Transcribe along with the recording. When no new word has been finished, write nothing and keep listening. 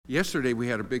Yesterday we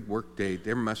had a big work day.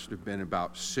 There must have been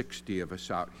about 60 of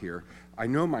us out here. I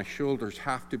know my shoulders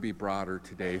have to be broader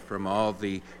today from all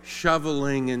the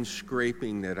shoveling and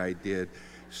scraping that I did.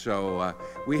 So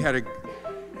we had a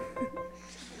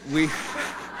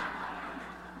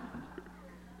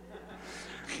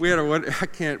I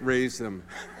can't raise them.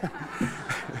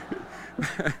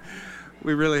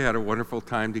 We really had a wonderful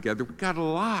time together. We got a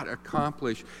lot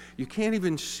accomplished. You can't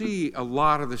even see a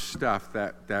lot of the stuff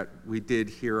that we did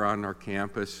here on our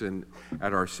campus and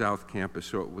at our South Campus.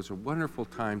 So it was a wonderful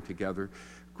time together.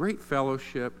 Great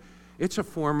fellowship. It's a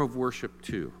form of worship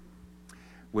too.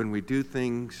 When we do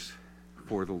things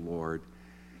for the Lord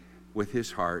with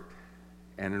His heart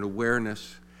and an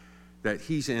awareness that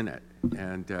He's in it.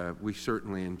 And we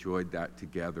certainly enjoyed that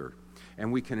together.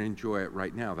 And we can enjoy it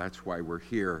right now. That's why we're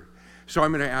here. So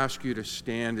I'm going to ask you to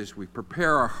stand as we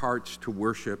prepare our hearts to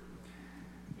worship.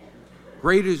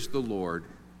 Great is the Lord,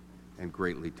 and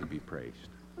greatly to be praised.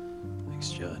 Thanks,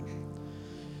 John.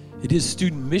 It is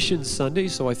Student Mission Sunday,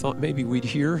 so I thought maybe we'd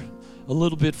hear a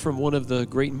little bit from one of the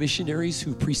great missionaries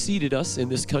who preceded us in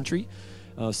this country.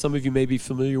 Some of you may be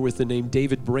familiar with the name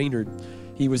David Brainerd.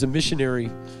 He was a missionary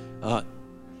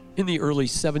in the early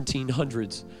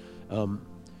 1700s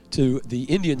to the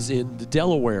Indians in the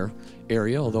Delaware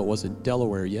area, although it wasn't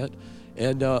Delaware yet.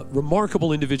 And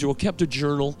remarkable individual, kept a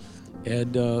journal,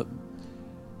 and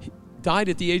he died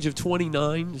at the age of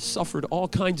 29, suffered all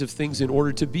kinds of things in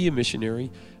order to be a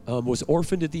missionary, was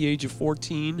orphaned at the age of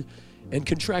 14, and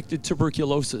contracted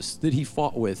tuberculosis that he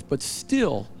fought with. But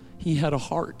still, he had a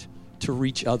heart to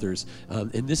reach others.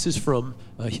 And this is from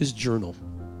his journal.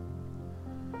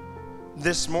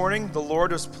 This morning, the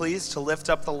Lord was pleased to lift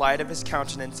up the light of His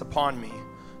countenance upon me.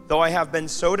 Though I have been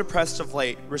so depressed of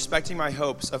late, respecting my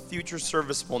hopes of future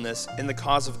serviceableness in the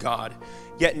cause of God,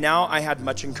 yet now I had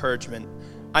much encouragement.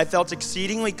 I felt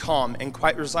exceedingly calm and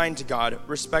quite resigned to God,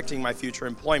 respecting my future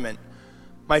employment.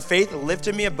 My faith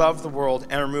lifted me above the world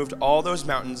and removed all those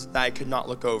mountains that I could not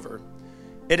look over.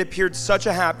 It appeared such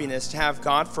a happiness to have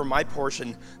God for my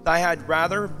portion that I had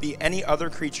rather be any other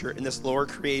creature in this lower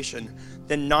creation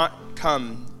than not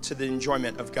come to the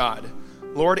enjoyment of God.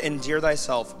 Lord, endear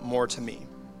Thyself more to me.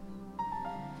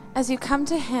 As you come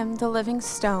to Him, the living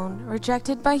stone,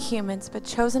 rejected by humans but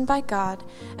chosen by God,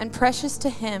 and precious to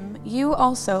Him, you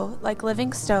also, like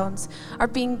living stones, are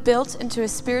being built into a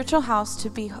spiritual house to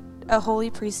be a holy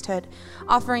priesthood,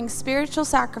 offering spiritual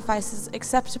sacrifices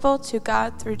acceptable to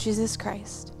God through Jesus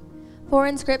Christ. For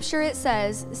in Scripture it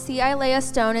says, "See, I lay a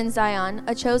stone in Zion,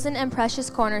 a chosen and precious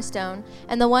cornerstone,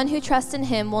 and the one who trusts in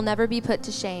Him will never be put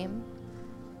to shame."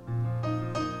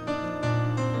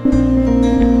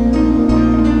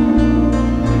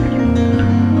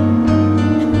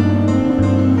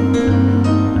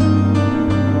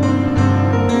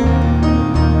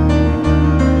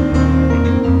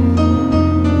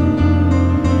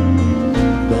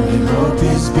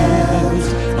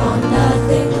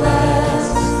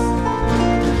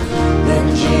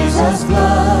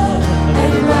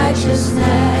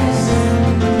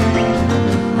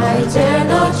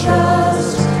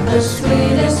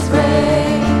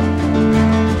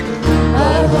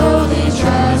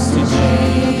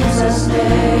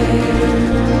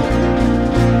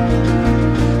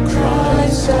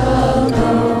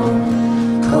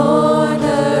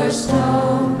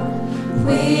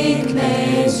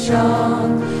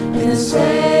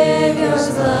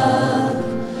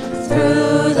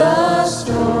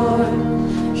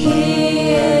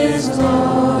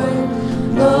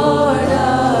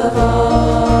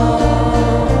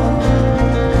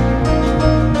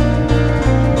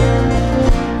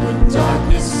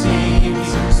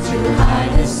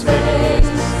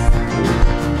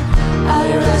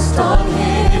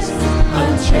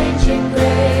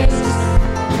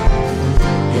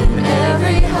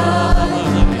 Every high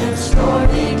and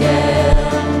stormy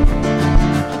gale,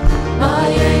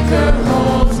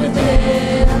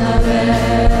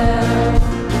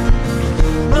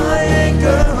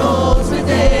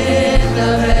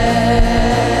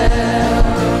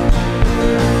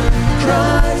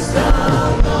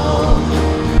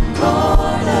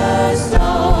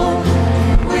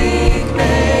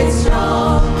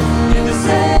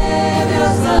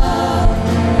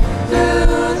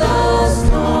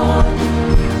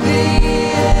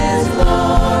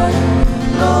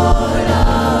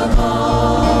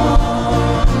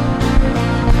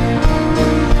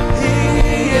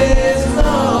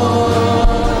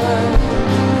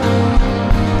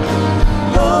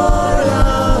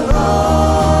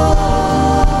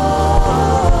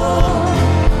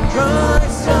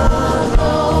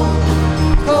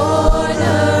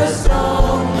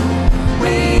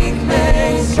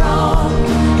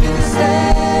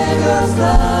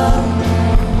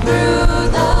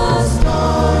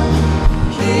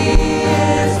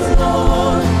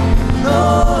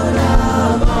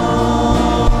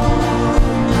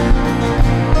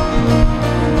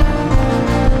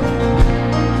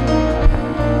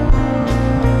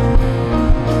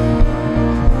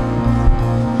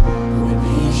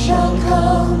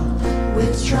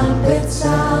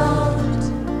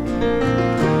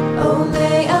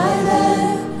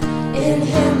 in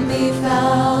him be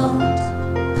found.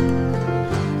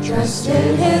 Trust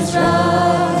in his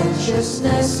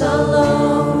righteousness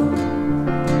alone.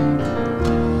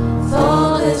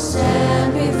 Faultless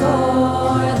stand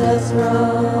before the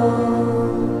throne.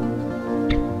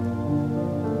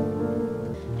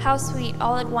 How sweet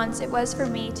all at once it was for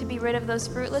me to be rid of those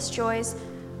fruitless joys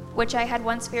which I had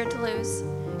once feared to lose.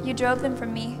 You drove them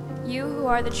from me, you who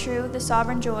are the true, the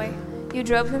sovereign joy. You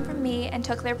drove them from me and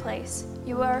took their place.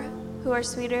 You are who are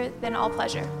sweeter than all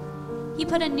pleasure. He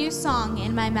put a new song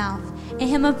in my mouth, a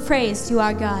hymn of praise to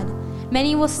our God.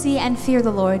 Many will see and fear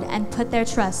the Lord and put their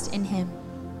trust in him.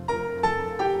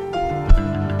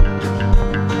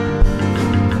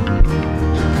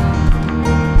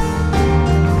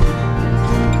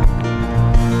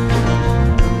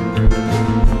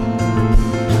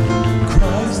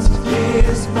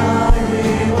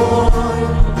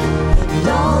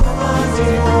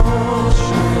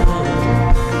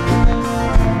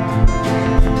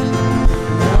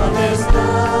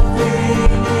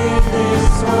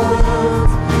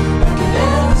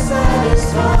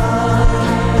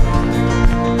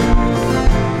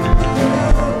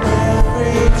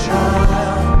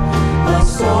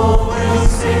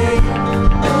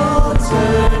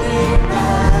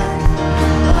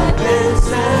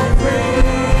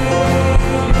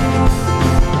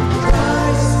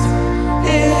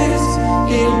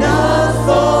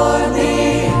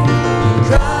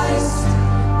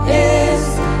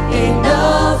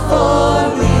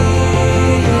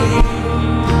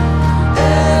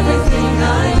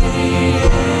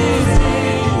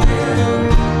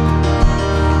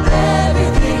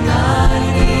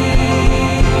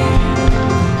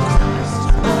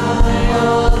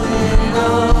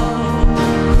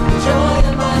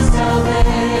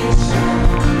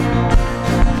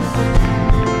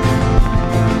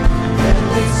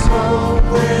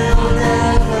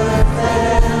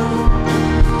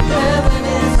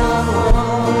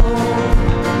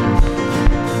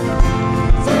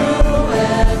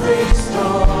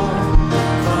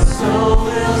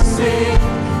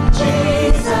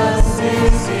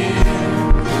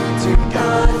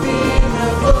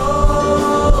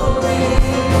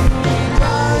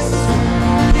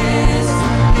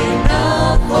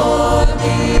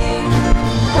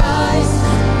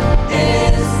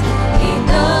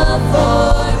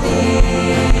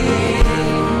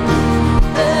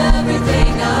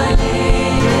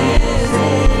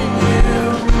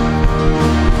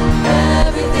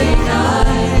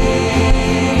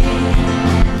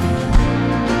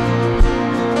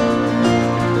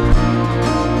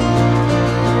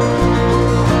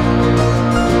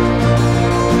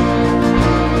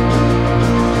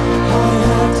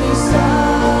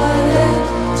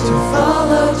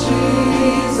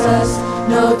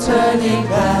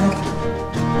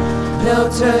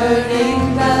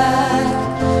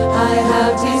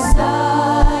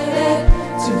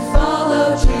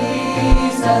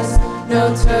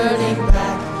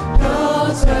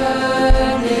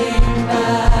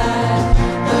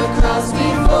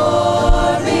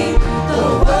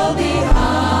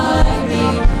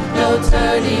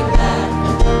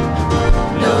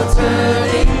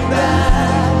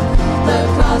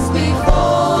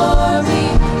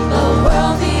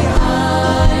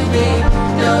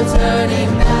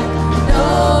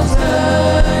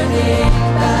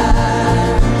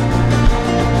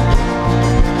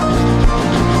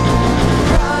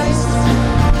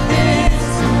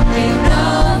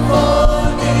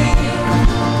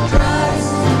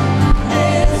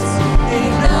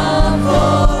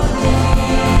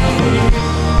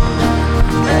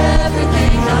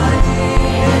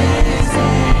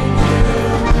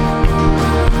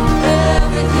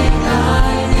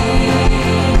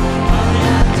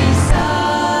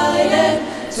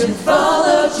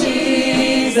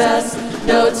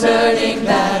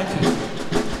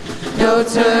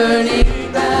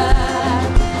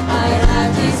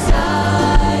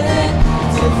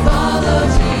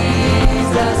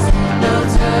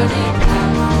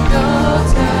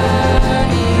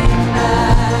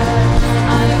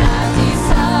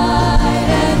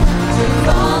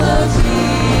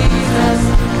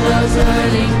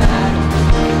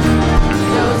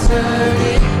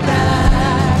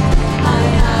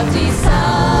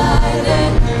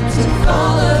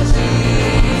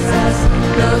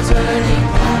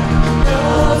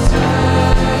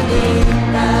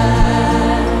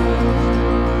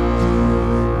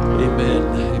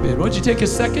 Take a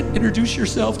second, introduce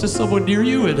yourself to someone near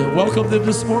you, and welcome them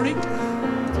this morning.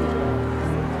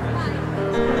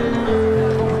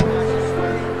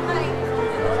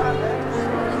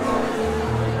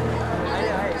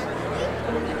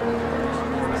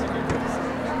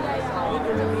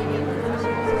 Good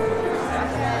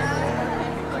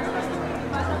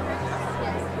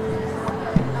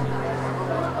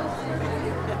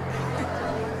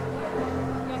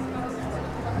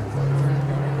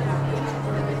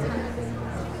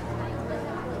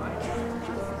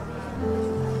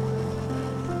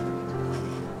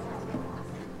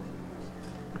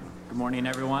morning,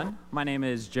 everyone. My name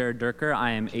is Jared Durker.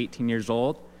 I am 18 years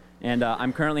old, and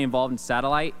I'm currently involved in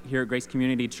Satellite here at Grace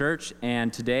Community Church.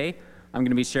 And today, I'm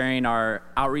going to be sharing our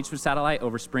outreach with Satellite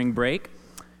over spring break.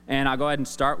 And I'll go ahead and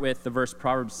start with the verse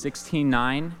Proverbs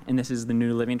 16:9, and this is the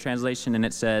New Living Translation, and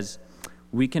it says,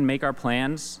 "We can make our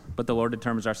plans, but the Lord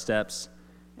determines our steps."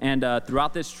 And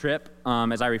throughout this trip,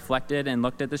 as I reflected and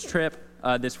looked at this trip,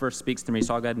 this verse speaks to me,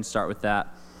 so I'll go ahead and start with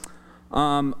that.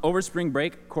 Over spring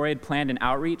break, Corey had planned an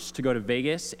outreach to go to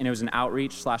Vegas, and it was an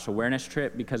outreach/awareness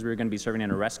trip because we were going to be serving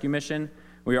in a rescue mission.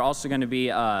 We were also going to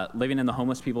be living in the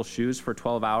homeless people's shoes for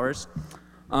 12 hours.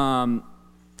 And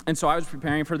so I was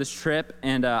preparing for this trip,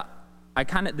 and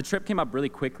the trip came up really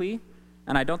quickly,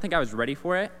 and I don't think I was ready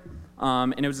for it.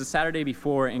 And it was the Saturday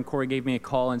before, and Corey gave me a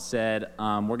call and said,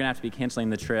 we're going to have to be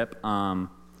canceling the trip.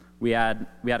 We had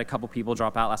a couple people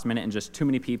drop out last minute and just too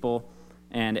many people,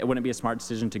 and it wouldn't be a smart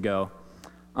decision to go.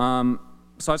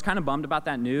 So I was kind of bummed about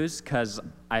that news because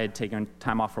I had taken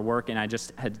time off for work, and I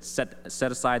just had set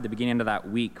aside the beginning of that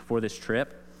week for this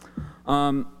trip.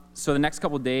 So the next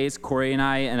couple of days, Corey and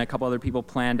I and a couple other people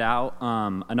planned out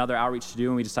another outreach to do,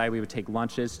 and we decided we would take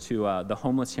lunches to the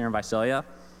homeless here in Visalia.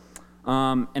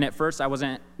 And at first, I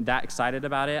wasn't that excited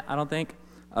about it, I don't think,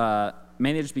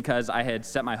 mainly just because I had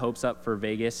set my hopes up for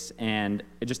Vegas, and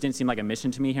it just didn't seem like a mission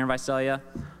to me here in Visalia.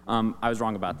 I was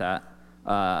wrong about that.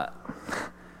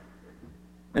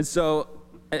 And so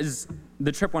as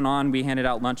the trip went on, we handed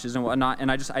out lunches and whatnot, and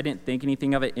I didn't think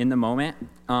anything of it in the moment.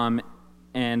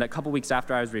 And a couple weeks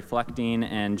after, I was reflecting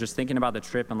and just thinking about the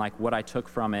trip and like what I took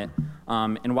from it.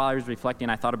 And while I was reflecting,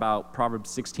 I thought about Proverbs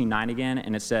 16:9 again,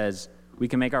 and it says, "We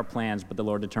can make our plans, but the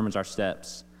Lord determines our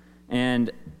steps."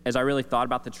 And as I really thought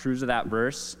about the truths of that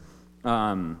verse,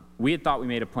 we had thought we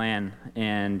made a plan,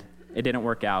 and it didn't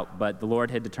work out, but the Lord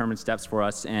had determined steps for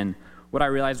us. And what I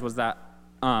realized was that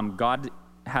God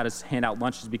had us hand out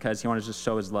lunches because he wanted to just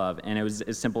show his love. And it was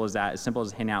as simple as that. As simple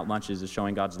as handing out lunches is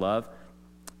showing God's love.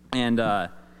 And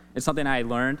it's something I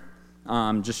learned,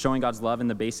 just showing God's love in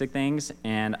the basic things,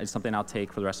 and it's something I'll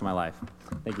take for the rest of my life.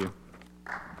 Thank you.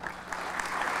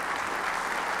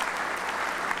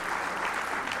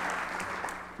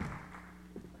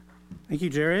 Thank you,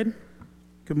 Jared.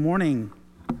 Good morning.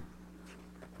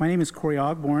 My name is Corey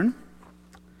Ogborn,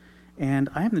 and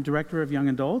I am the Director of Young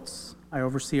Adults. I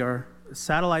oversee our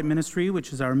Satellite Ministry,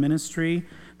 which is our ministry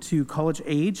to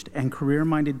college-aged and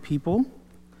career-minded people.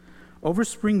 Over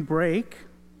spring break,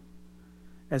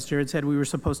 as Jared said, we were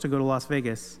supposed to go to Las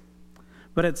Vegas.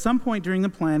 But at some point during the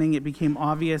planning, it became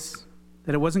obvious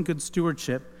that it wasn't good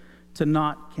stewardship to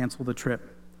not cancel the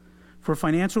trip. For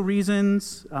financial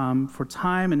reasons, for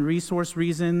time and resource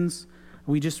reasons,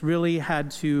 we just really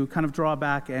had to kind of draw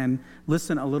back and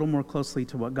listen a little more closely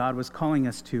to what God was calling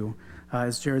us to.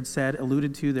 As Jared said,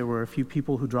 alluded to, there were a few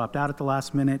people who dropped out at the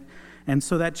last minute, and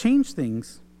so that changed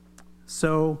things.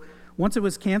 So once it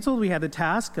was canceled, we had the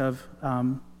task of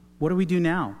what do we do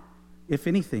now, if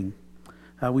anything?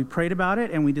 We prayed about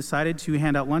it, and we decided to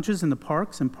hand out lunches in the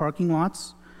parks and parking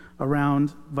lots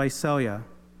around Visalia.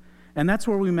 And that's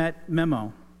where we met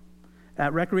Memo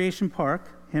at Recreation Park,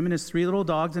 him and his 3 little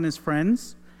dogs and his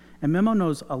friends. And Memo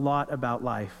knows a lot about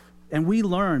life. And we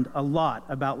learned a lot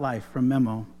about life from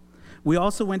Memo. We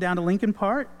also went down to Lincoln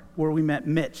Park, where we met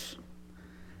Mitch.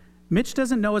 Mitch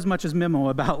doesn't know as much as Memo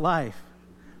about life,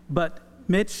 but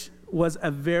Mitch was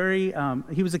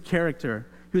he was a character.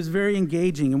 He was very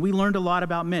engaging, and we learned a lot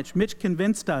about Mitch. Mitch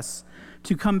convinced us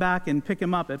to come back and pick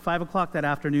him up at 5 o'clock that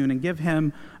afternoon and give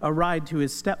him a ride to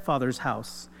his stepfather's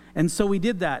house. And so we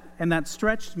did that, and that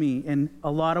stretched me in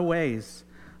a lot of ways.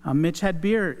 Mitch had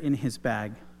beer in his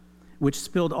bag, which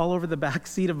spilled all over the back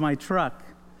seat of my truck.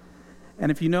 And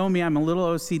if you know me, I'm a little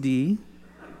OCD.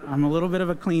 I'm a little bit of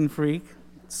a clean freak.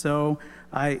 So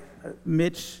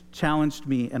Mitch challenged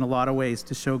me in a lot of ways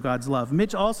to show God's love.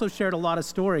 Mitch also shared a lot of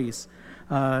stories.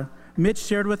 Mitch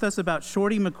shared with us about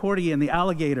Shorty McCordy and the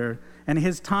alligator and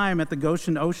his time at the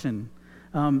Goshen Ocean.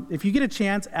 If you get a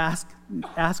chance,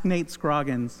 ask Nate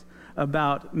Scroggins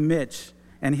about Mitch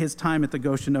and his time at the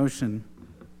Goshen Ocean.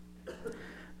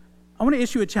 I want to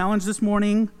issue a challenge this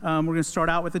morning. We're going to start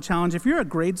out with a challenge. If you're a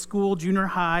grade school, junior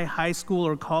high, high school,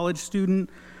 or college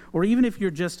student, or even if you're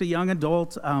just a young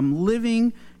adult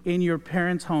living in your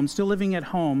parents' home, still living at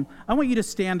home, I want you to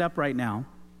stand up right now.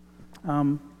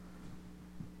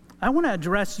 I want to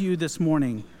address you this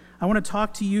morning. I want to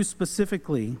talk to you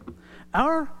specifically.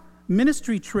 Our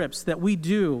ministry trips that we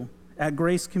do at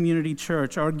Grace Community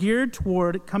Church are geared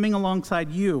toward coming alongside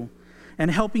you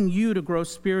and helping you to grow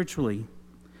spiritually.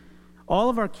 All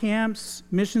of our camps,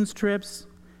 missions trips,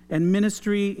 and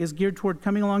ministry is geared toward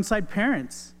coming alongside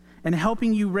parents and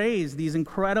helping you raise these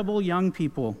incredible young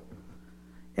people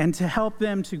and to help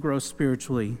them to grow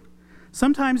spiritually.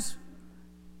 Sometimes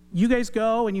you guys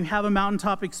go and you have a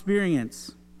mountaintop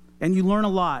experience and you learn a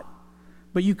lot,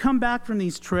 but you come back from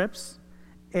these trips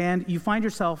and you find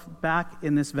yourself back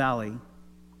in this valley,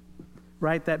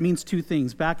 right? That means two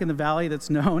things. Back in the valley that's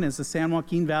known as the San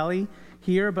Joaquin Valley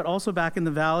here, but also back in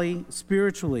the valley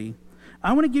spiritually.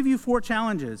 I want to give you four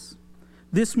challenges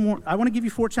this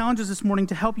morning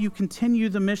to help you continue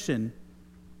the mission.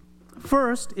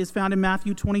 First is found in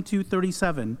Matthew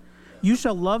 22:37. You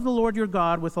shall love the Lord your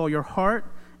God with all your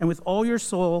heart and with all your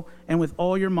soul and with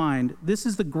all your mind. This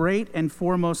is the great and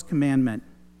foremost commandment.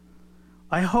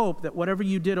 I hope that whatever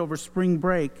you did over spring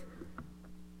break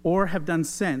or have done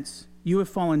since, you have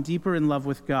fallen deeper in love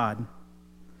with God.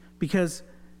 Because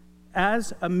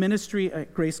as a ministry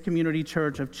at Grace Community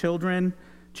Church of children,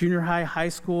 junior high, high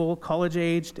school,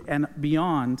 college-aged, and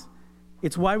beyond,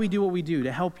 it's why we do what we do,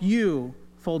 to help you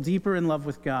fall deeper in love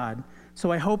with God.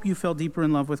 So I hope you fell deeper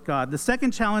in love with God. The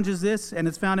second challenge is this, and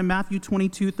it's found in Matthew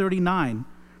 22:39.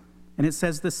 And it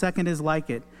says the second is like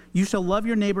it. You shall love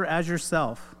your neighbor as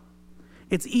yourself.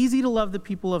 It's easy to love the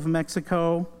people of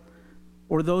Mexico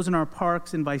or those in our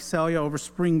parks in Visalia over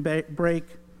spring break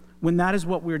when that is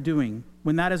what we're doing,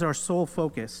 when that is our sole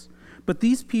focus. But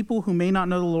these people who may not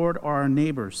know the Lord are our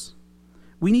neighbors.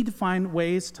 We need to find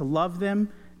ways to love them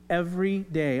every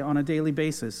day on a daily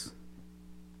basis.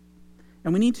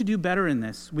 And we need to do better in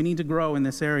this. We need to grow in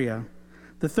this area.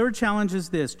 The third challenge is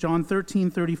this, John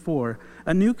 13:34.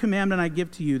 A new commandment I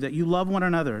give to you, that you love one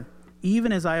another,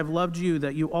 even as I have loved you,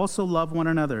 that you also love one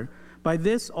another. By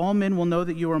this, all men will know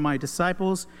that you are my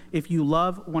disciples, if you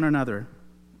love one another.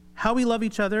 How we love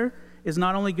each other is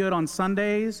not only good on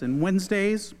Sundays and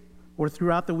Wednesdays or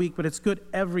throughout the week, but it's good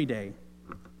every day.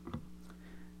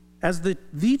 As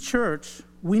the church,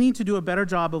 we need to do a better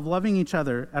job of loving each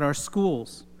other at our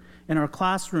schools, in our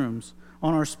classrooms,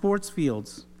 on our sports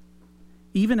fields,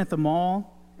 even at the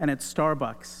mall and at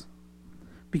Starbucks.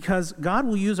 Because God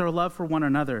will use our love for one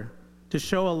another to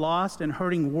show a lost and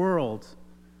hurting world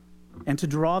and to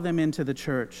draw them into the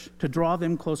church, to draw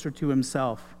them closer to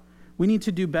himself. We need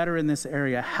to do better in this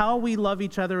area. How we love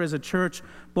each other as a church,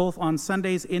 both on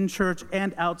Sundays in church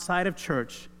and outside of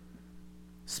church,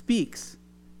 speaks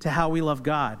to how we love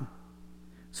God.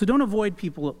 So don't avoid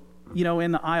people,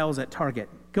 in the aisles at Target.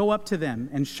 Go up to them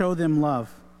and show them love.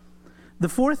 The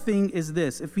fourth thing is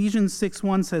this. Ephesians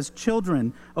 6:1 says,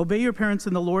 Children, obey your parents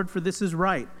in the Lord, for this is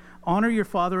right. Honor your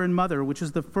father and mother, which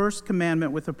is the first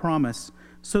commandment with a promise,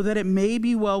 so that it may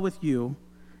be well with you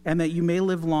and that you may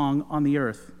live long on the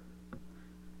earth.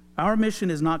 Our mission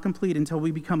is not complete until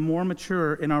we become more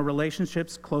mature in our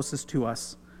relationships closest to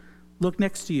us. Look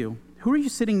next to you. Who are you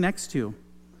sitting next to?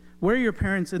 Where are your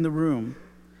parents in the room?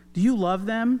 Do you love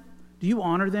them? Do you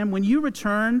honor them? When you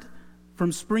returned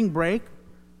from spring break,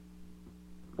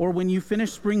 or when you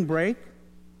finished spring break,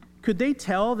 could they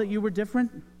tell that you were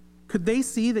different? Could they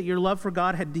see that your love for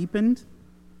God had deepened?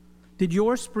 Did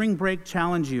your spring break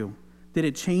challenge you? Did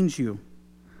it change you?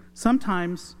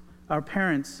 Sometimes our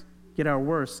parents get our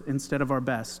worst instead of our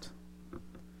best.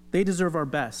 They deserve our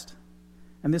best.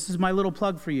 And this is my little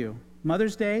plug for you.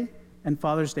 Mother's Day and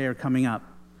Father's Day are coming up.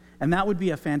 And that would be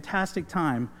a fantastic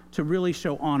time to really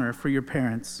show honor for your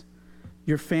parents,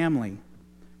 your family.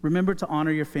 Remember to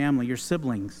honor your family, your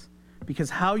siblings, because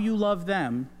how you love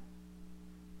them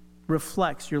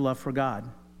reflects your love for God.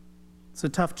 It's a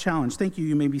tough challenge. Thank you.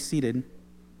 You may be seated.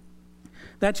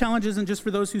 That challenge isn't just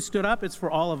for those who stood up, it's for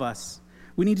all of us.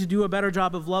 We need to do a better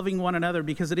job of loving one another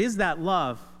because it is that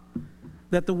love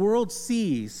that the world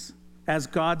sees as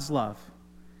God's love.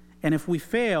 And if we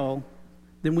fail,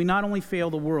 then we not only fail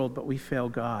the world, but we fail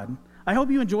God. I hope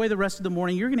you enjoy the rest of the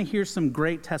morning. You're going to hear some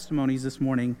great testimonies this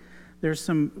morning. There's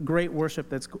some great worship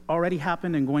that's already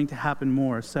happened and going to happen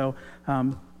more. So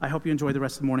I hope you enjoy the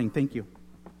rest of the morning. Thank you.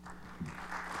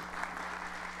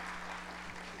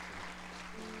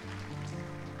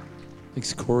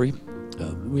 Thanks, Corey.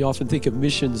 We often think of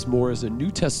missions more as a New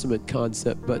Testament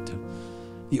concept, but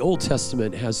the Old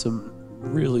Testament has some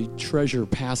really treasure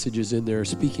passages in there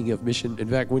speaking of mission. In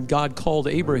fact, when God called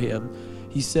Abraham,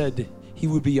 he said he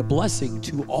would be a blessing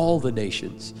to all the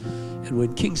nations. And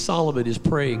when King Solomon is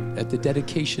praying at the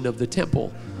dedication of the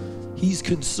temple, He's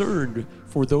concerned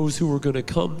for those who are going to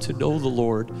come to know the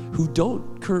Lord who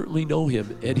don't currently know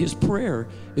him. And his prayer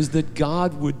is that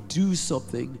God would do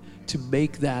something to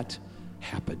make that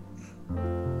happen.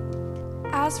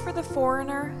 As for the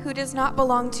foreigner who does not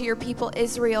belong to your people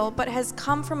Israel, but has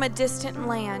come from a distant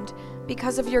land,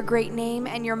 because of your great name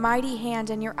and your mighty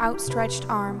hand and your outstretched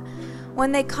arm,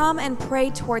 when they come and pray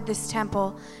toward this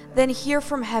temple, then hear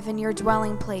from heaven your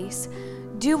dwelling place.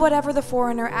 Do whatever the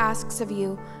foreigner asks of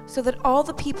you, so that all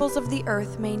the peoples of the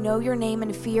earth may know your name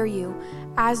and fear you,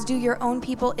 as do your own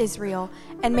people Israel,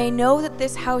 and may know that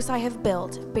this house I have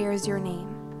built bears your name.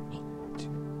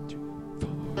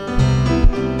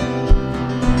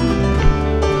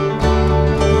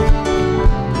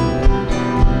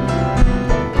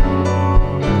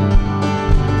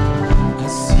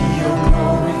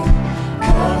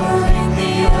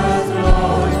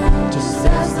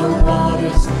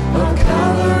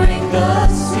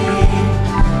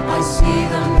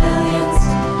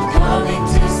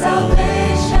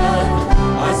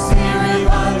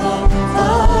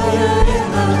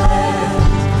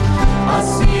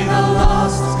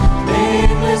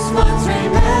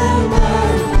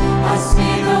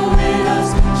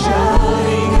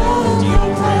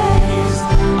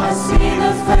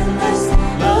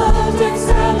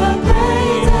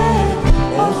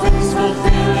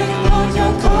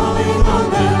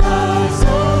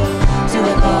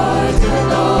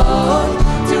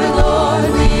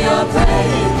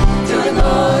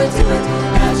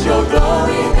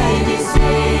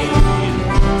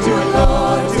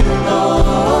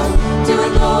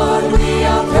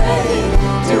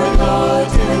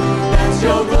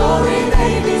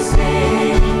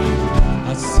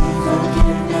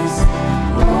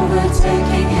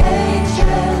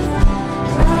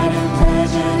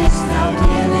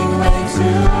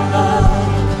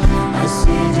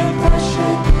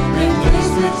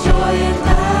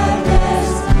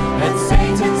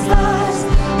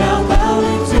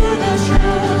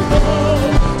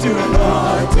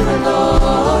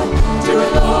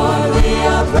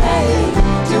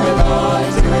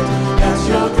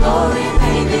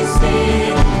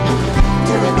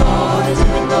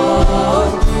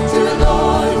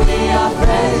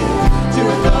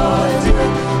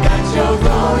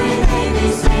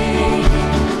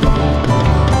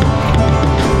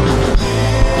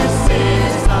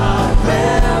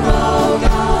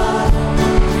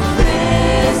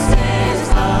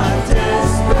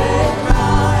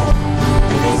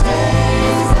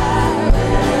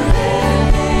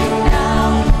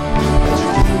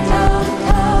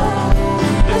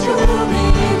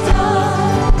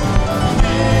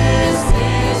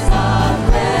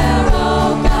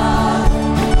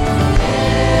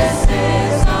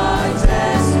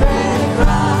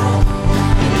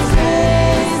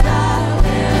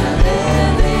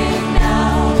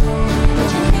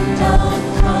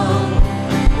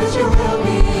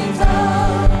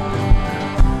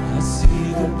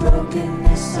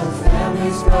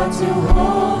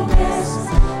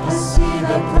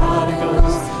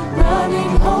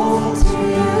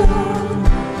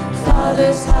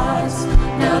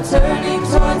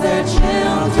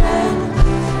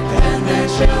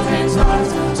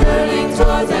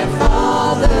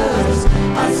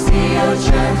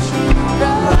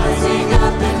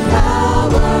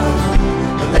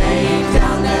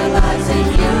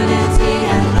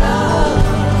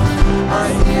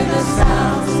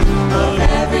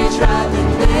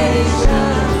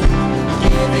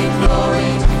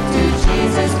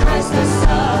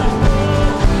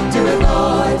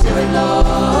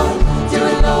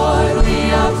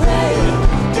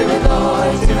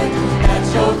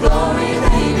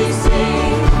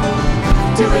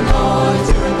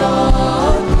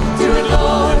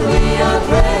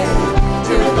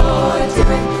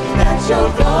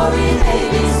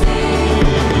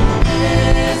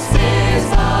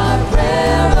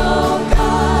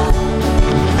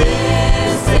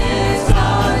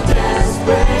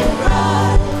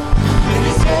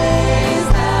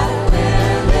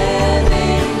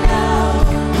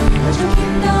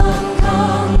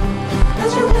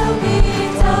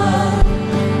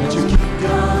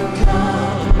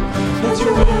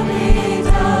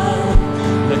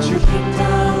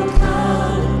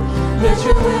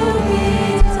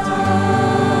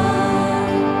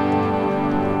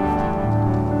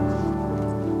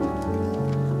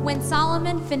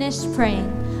 Finished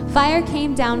praying, fire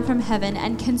came down from heaven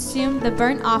and consumed the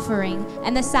burnt offering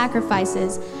and the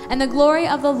sacrifices, and the glory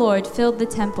of the Lord filled the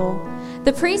temple.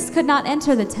 The priests could not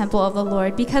enter the temple of the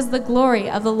Lord because the glory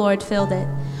of the Lord filled it.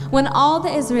 When all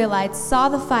the Israelites saw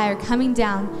the fire coming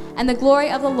down and the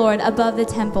glory of the Lord above the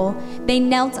temple, they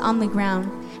knelt on the ground.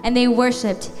 And they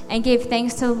worshipped and gave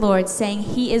thanks to the Lord, saying,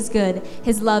 He is good,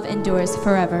 His love endures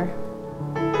forever.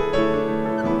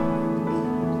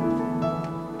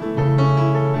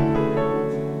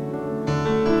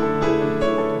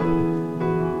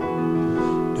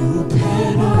 No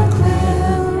pen or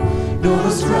quill, nor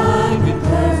scribe in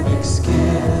perfect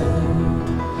skill,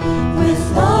 with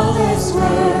flawless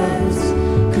words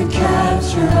could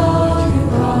capture all you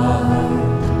are.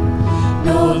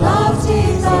 No lofty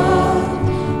thought,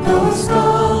 no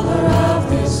scholar of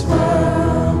this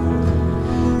world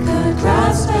could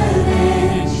grasp an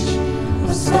inch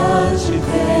of such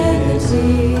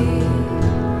infinity.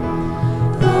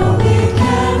 Though we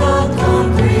cannot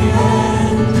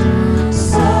comprehend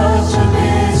such a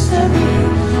mystery,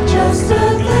 just a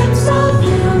glimpse of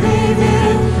you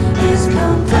revealed is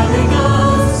compelling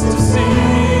us to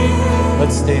see.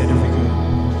 Let's stand if we could.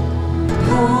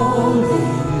 Holy,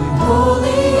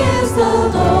 holy is the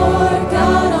Lord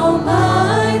God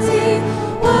Almighty.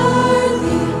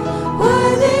 Worthy,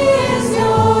 worthy is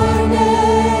your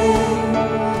name.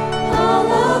 All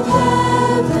of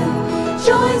heaven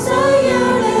joins the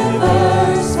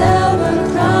universe ever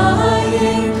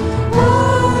crying.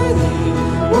 Worthy,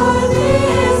 worthy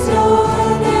is your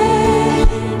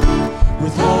name.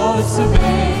 With hearts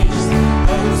amazed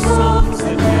and songs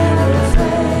that never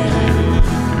fade,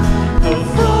 the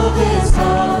fullness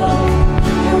of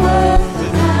your worth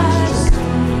and majesty.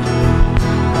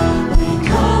 We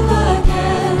come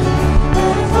again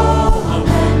and fall on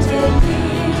bended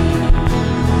knee,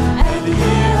 and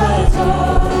here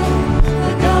adore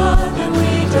the God that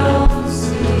we don't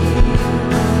see.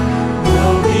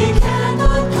 Though we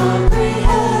cannot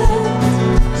comprehend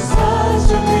such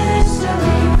a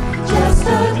mystery, just a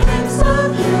glimpse of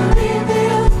you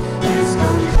revealed is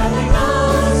compelling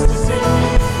us to see.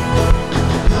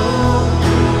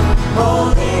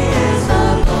 Holy is the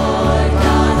Lord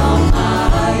God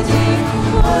Almighty.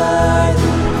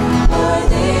 Worthy,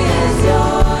 worthy is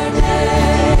your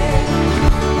name.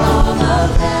 All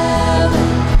of heaven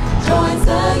joins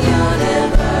the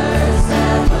universe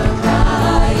ever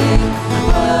crying.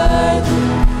 Worthy,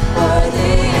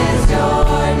 worthy is your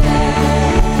name.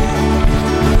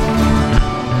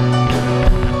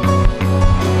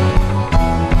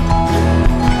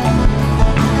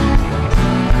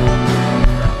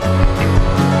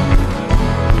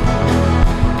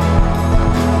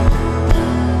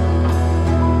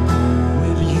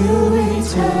 When you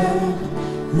return,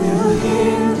 we'll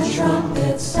hear the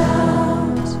trumpet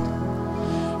sound.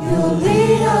 You'll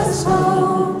lead us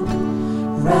home,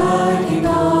 riding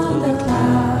on the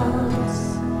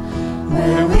clouds,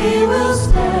 where we will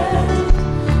stand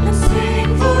and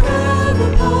sing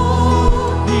forevermore.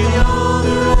 The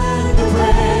honor and the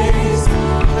praise,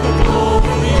 the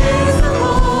glory is the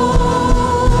Lord.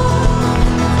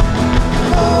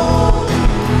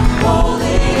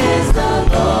 Holy is the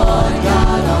Lord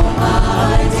God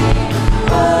Almighty.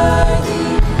 Worthy,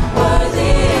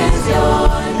 worthy is your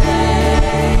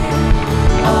name.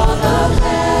 All of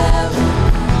heaven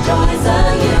joins the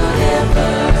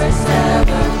universe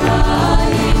ever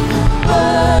crying.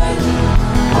 Worthy,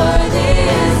 worthy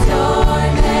is your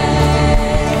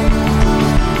name.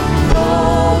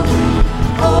 Holy,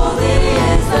 holy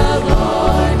is the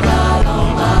Lord God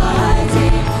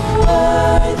Almighty.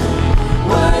 Worthy,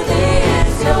 worthy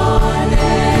is your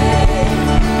name.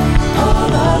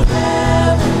 All of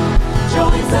heaven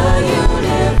joins the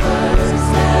universe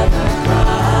ever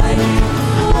crying.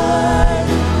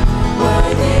 Worthy,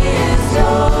 worthy is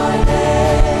your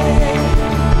name.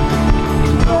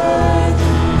 Worthy,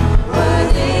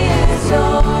 worthy is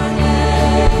your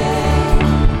name.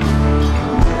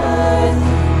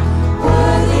 Worthy,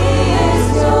 worthy is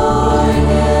your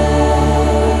name.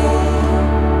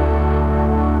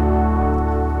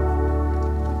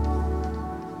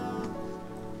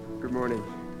 Good morning.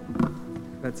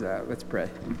 Let's pray.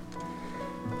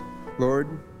 Lord,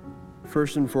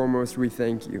 first and foremost, we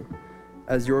thank you.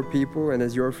 As your people and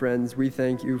as your friends, we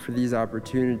thank you for these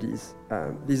opportunities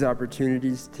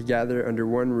to gather under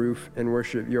one roof and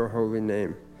worship your holy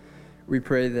name. We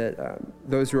pray that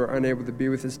those who are unable to be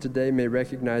with us today may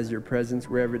recognize your presence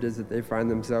wherever it is that they find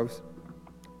themselves.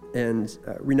 And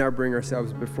we now bring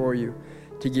ourselves before you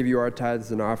to give you our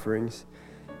tithes and offerings.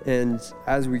 And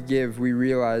as we give, we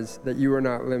realize that you are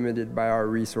not limited by our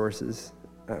resources.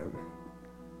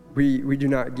 We do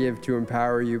not give to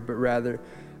empower you, but rather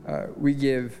we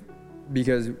give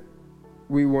because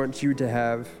we want you to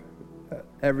have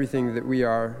everything that we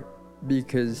are,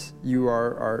 because you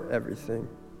are our everything.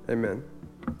 Amen.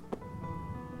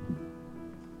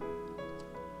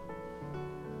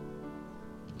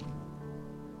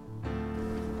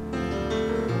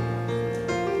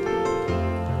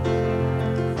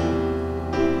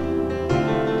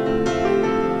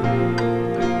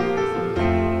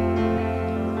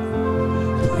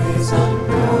 praise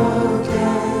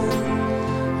unbroken,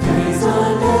 praise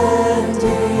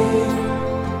unending.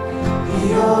 Be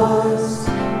yours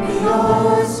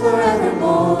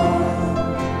forevermore.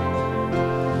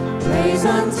 Praise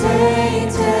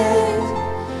untainted,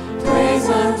 praise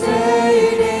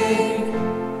unfading.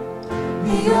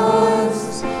 Be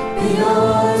yours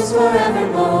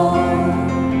forevermore.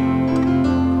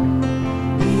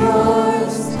 Be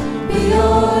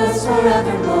yours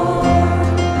forevermore.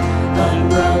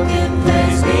 Unbroken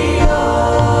praise be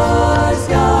yours,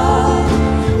 God,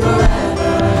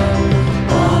 forever.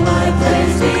 All my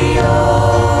praise be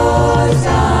yours,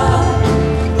 God,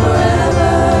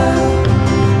 forever.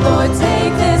 Lord,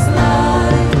 take this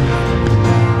life,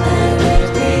 let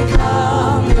it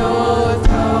become your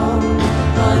throne.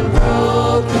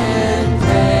 Unbroken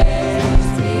praise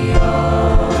be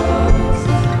yours.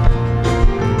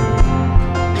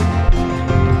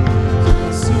 I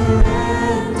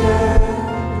surrender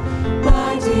my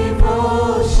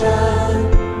devotion.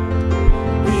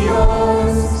 Be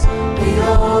yours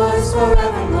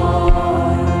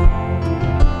forevermore.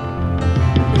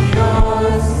 Be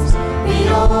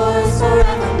yours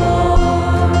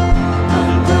forevermore.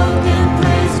 Unbroken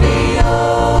praise be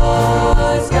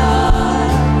yours,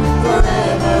 God,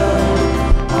 forever.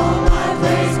 All my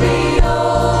praise be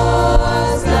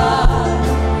yours, God,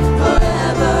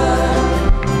 forever.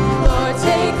 Lord,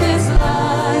 take this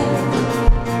life,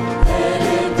 let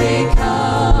it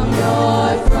become your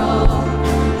throne.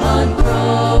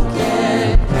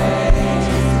 Unbroken praise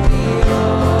be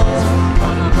yours.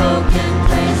 Unbroken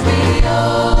praise be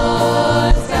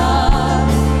yours, God,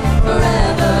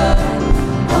 forever.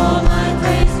 All my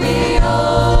praise be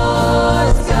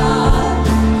yours, God,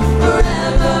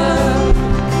 forever.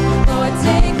 Lord,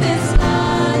 take this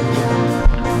life,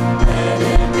 let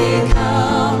it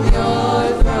become your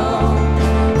throne.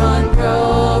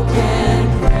 Unbroken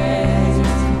praise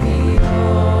be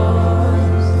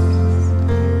yours.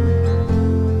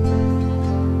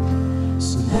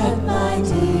 So let my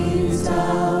deeds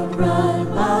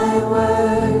outrun my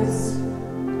words.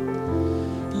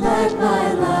 Let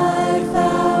my life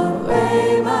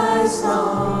outweigh my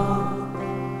song.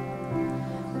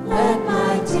 Let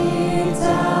my deeds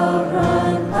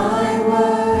outrun my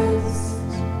words.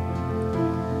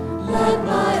 Let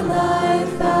my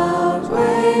life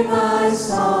outweigh my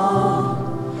song.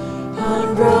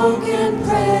 Unbroken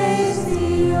praise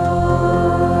be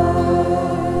yours.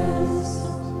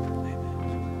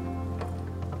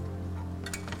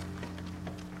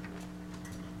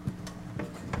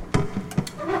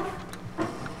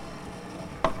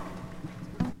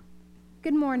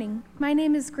 Good morning. My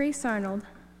name is Grace Arnold.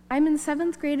 I'm in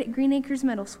 7th grade at Green Acres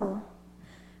Middle School.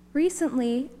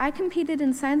 Recently, I competed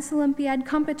in Science Olympiad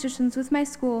competitions with my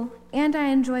school, and I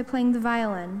enjoy playing the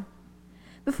violin.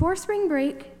 Before spring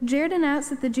break, Jared announced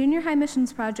that the Junior High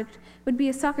Missions Project would be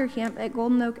a soccer camp at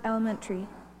Golden Oak Elementary.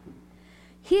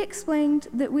 He explained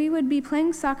that we would be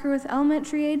playing soccer with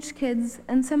elementary-aged kids,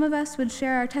 and some of us would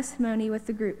share our testimony with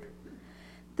the group.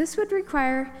 This would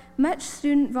require much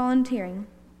student volunteering.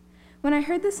 When I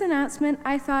heard this announcement,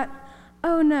 I thought,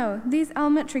 oh no, these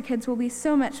elementary kids will be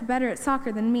so much better at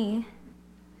soccer than me.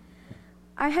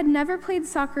 I had never played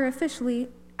soccer officially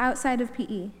outside of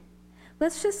PE.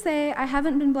 Let's just say I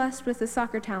haven't been blessed with a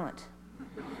soccer talent.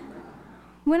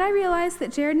 When I realized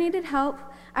that Jared needed help,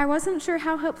 I wasn't sure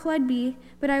how helpful I'd be,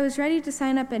 but I was ready to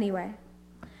sign up anyway.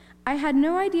 I had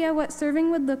no idea what serving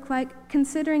would look like,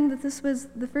 considering that this was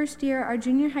the first year our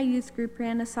junior high youth group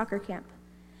ran a soccer camp.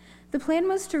 The plan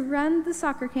was to run the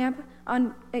soccer camp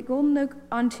at Golden Oak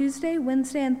on Tuesday,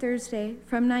 Wednesday, and Thursday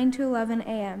from 9 to 11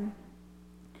 a.m.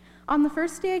 On the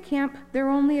first day of camp, there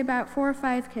were only about 4 or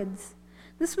 5 kids.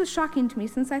 This was shocking to me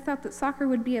since I thought that soccer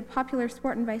would be a popular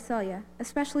sport in Visalia,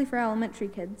 especially for elementary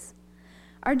kids.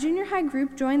 Our junior high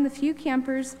group joined the few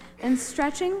campers in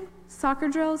stretching, soccer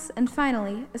drills, and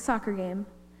finally, a soccer game.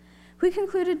 We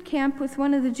concluded camp with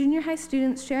one of the junior high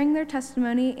students sharing their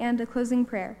testimony and a closing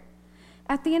prayer.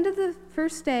 At the end of the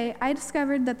first day, I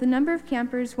discovered that the number of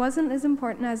campers wasn't as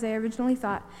important as I originally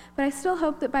thought, but I still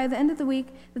hoped that by the end of the week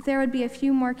that there would be a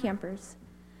few more campers.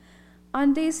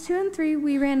 On days 2 and 3,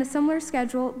 we ran a similar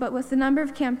schedule, but with the number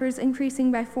of campers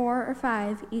increasing by 4 or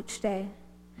 5 each day.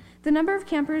 The number of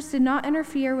campers did not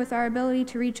interfere with our ability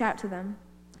to reach out to them.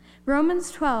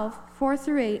 Romans 12,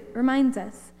 4-8 reminds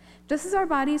us, just as our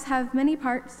bodies have many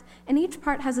parts, and each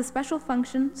part has a special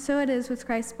function, so it is with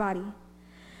Christ's body.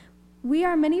 We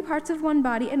are many parts of one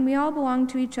body, and we all belong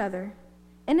to each other.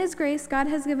 In His grace, God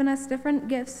has given us different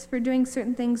gifts for doing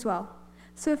certain things well.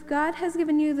 So if God has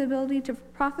given you the ability to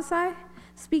prophesy,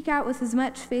 speak out with as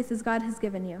much faith as God has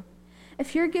given you.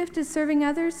 If your gift is serving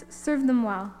others, serve them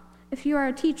well. If you are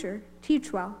a teacher,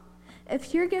 teach well.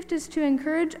 If your gift is to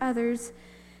encourage others,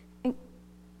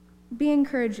 be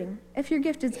encouraging. If your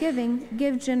gift is giving,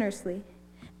 give generously.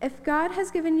 If God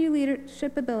has given you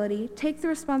leadership ability, take the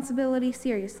responsibility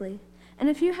seriously. And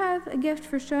if you have a gift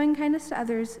for showing kindness to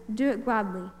others, do it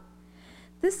gladly.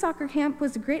 This soccer camp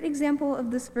was a great example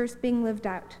of this verse being lived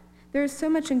out. There is so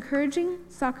much encouraging,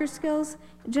 soccer skills,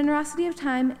 generosity of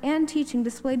time, and teaching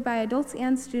displayed by adults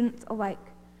and students alike.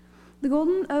 The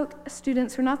Golden Oak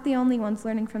students were not the only ones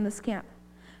learning from this camp.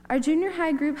 Our junior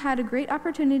high group had a great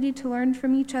opportunity to learn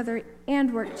from each other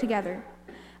and work together.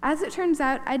 As it turns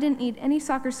out, I didn't need any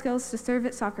soccer skills to serve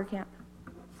at soccer camp.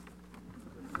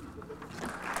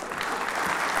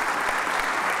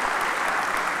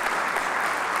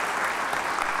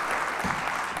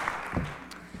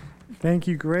 Thank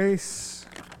you, Grace.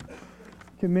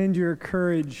 Commend your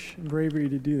courage and bravery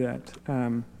to do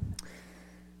that.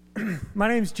 My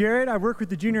name's Jared. I work with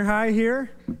the junior high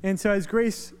here. And so as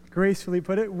Grace gracefully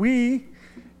put it, we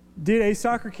did a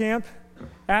soccer camp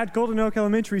at Golden Oak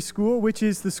Elementary School, which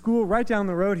is the school right down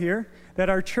the road here that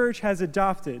our church has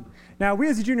adopted. Now, we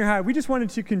as a junior high, we just wanted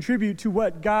to contribute to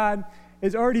what God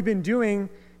has already been doing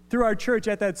through our church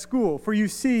at that school. For you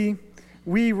see,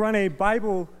 we run a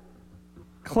Bible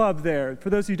club there. For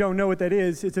those who don't know what that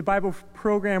is, it's a Bible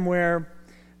program where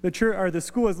the church or the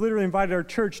school has literally invited our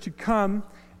church to come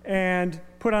and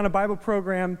put on a Bible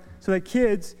program so that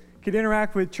kids could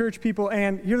interact with church people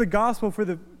and hear the gospel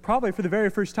probably for the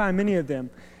very first time, many of them.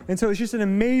 And so it's just an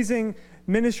amazing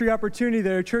ministry opportunity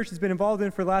that our church has been involved in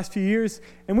for the last few years.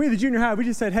 And we, the junior high, we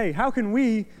just said, hey, how can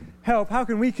we help? How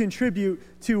can we contribute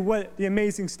to what the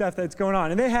amazing stuff that's going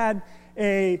on? And they had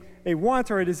a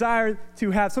want or a desire to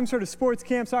have some sort of sports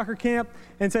camp, soccer camp,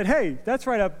 and said, hey, that's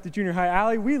right up the junior high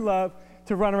alley. We love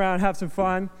to run around and have some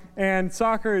fun. And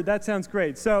soccer, that sounds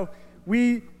great. So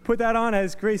we put that on,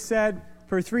 as Grace said,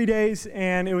 for 3 days,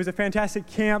 and it was a fantastic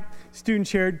camp. Students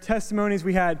shared testimonies.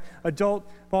 We had adult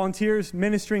volunteers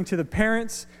ministering to the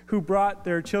parents who brought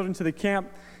their children to the camp.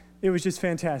 It was just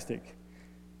fantastic.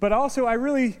 But also, I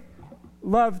really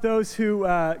love those who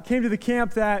came to the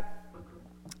camp that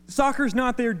soccer's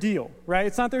not their deal, right?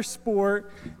 It's not their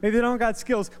sport. Maybe they don't got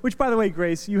skills, which, by the way,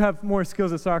 Grace, you have more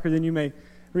skills at soccer than you may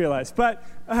realize. But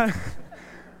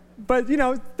you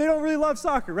know, they don't really love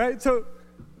soccer, right? So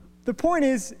the point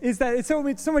is that it's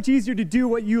so much easier to do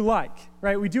what you like,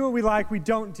 right? We do what we like. We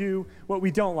don't do what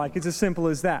we don't like. It's as simple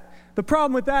as that. The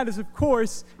problem with that is, of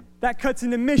course, that cuts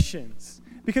into missions.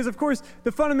 Because, of course,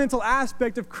 the fundamental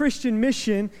aspect of Christian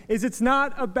mission is it's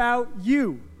not about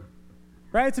you,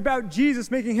 right? It's about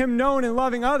Jesus, making him known and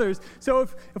loving others. So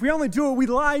if we only do what we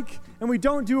like and we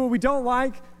don't do what we don't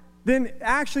like, then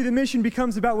actually the mission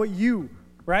becomes about what you,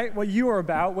 right? What you are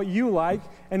about, what you like,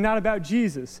 and not about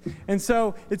Jesus. And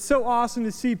so it's so awesome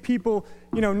to see people,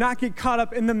 you know, not get caught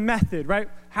up in the method, right?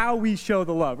 How we show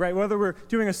the love, right? Whether we're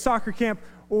doing a soccer camp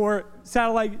or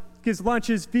Satellite gives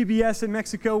lunches, VBS in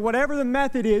Mexico, whatever the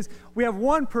method is, we have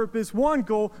one purpose, one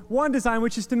goal, one design,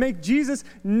 which is to make Jesus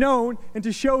known and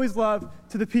to show his love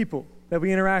to the people that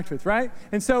we interact with, right?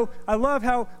 And so I love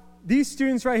how these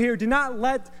students right here did not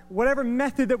let whatever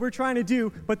method that we're trying to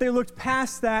do, but they looked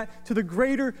past that to the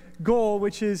greater goal,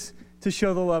 which is to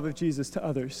show the love of Jesus to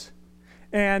others.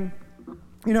 And,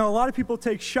 you know, a lot of people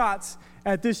take shots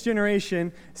at this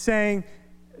generation saying,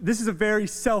 this is a very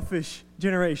selfish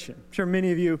generation. I'm sure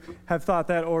many of you have thought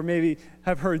that or maybe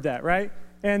have heard that, right?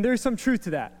 And there's some truth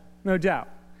to that, no doubt.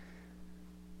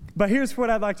 But here's what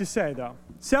I'd like to say, though.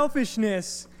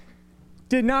 Selfishness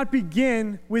did not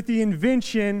begin with the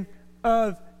invention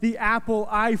of the Apple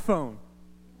iPhone.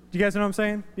 Do you guys know what I'm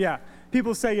saying? Yeah.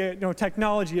 People say, you know,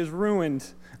 technology has ruined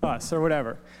us or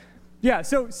whatever. Yeah,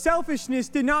 so selfishness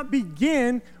did not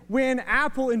begin when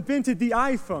Apple invented the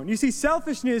iPhone. You see,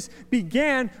 selfishness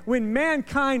began when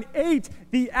mankind ate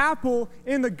the apple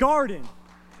in the garden.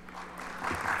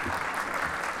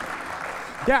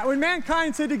 Yeah, when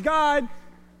mankind said to God,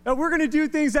 that we're going to do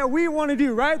things that we want to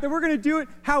do, right? That we're going to do it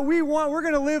how we want. We're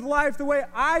going to live life the way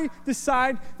I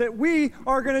decide, that we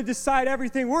are going to decide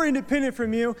everything. We're independent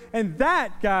from you. And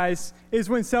that, guys, is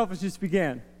when selfishness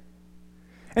began.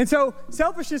 And so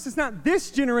selfishness is not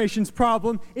this generation's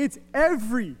problem. It's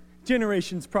every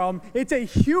generation's problem. It's a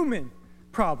human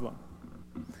problem.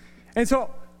 And so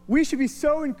we should be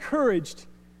so encouraged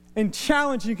and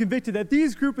challenged and convicted that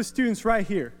these group of students right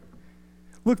here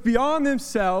look beyond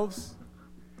themselves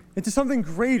into something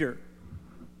greater,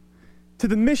 to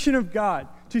the mission of God,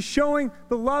 to showing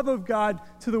the love of God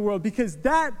to the world, because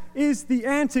that is the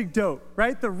antidote,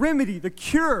 right? The remedy, the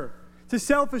cure to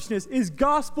selfishness is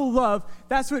gospel love.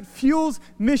 That's what fuels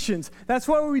missions. That's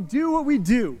why we do what we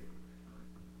do.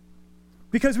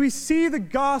 because we see the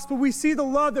gospel, we see the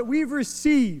love that we've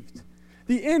received,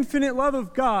 the infinite love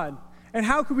of God, and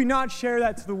how could we not share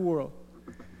that to the world?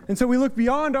 And so we look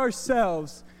beyond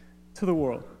ourselves to the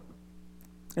world.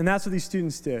 And that's what these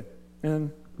students did,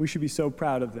 and we should be so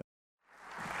proud of them.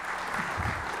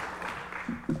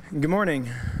 Good morning.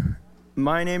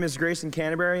 My name is Grayson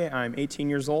Canterbury. I'm 18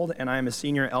 years old, and I am a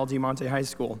senior at LD Monte High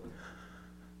School.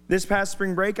 This past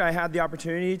spring break, I had the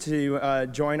opportunity to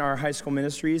join our high school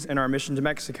ministries in our mission to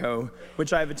Mexico,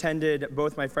 which I've attended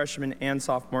both my freshman and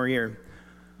sophomore year.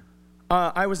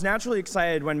 I was naturally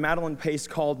excited when Madeline Pace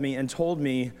called me and told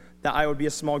me that I would be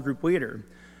a small group leader.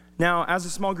 Now, as a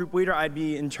small group leader, I'd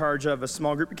be in charge of a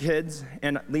small group of kids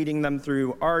and leading them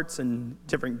through arts and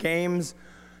different games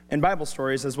and Bible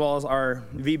stories, as well as our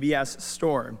VBS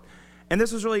store. And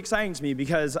this was really exciting to me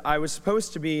because I was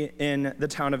supposed to be in the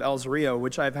town of El Zorrillo,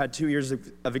 which I've had 2 years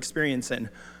of experience in.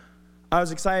 I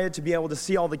was excited to be able to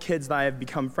see all the kids that I have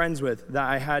become friends with, that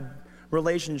I had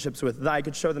relationships with, that I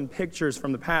could show them pictures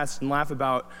from the past and laugh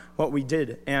about what we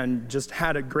did and just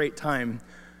had a great time.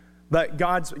 But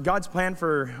God's plan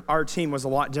for our team was a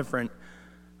lot different.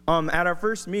 At our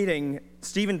first meeting,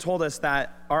 Stephen told us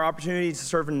that our opportunity to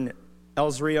serve in El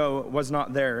Zorrillo was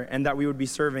not there, and that we would be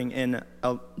serving in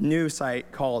a new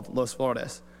site called Los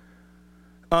Flores.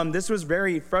 This was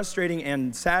very frustrating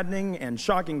and saddening and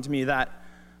shocking to me that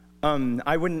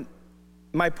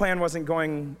my plan wasn't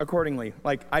going accordingly.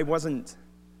 Like, I wasn't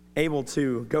able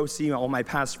to go see all my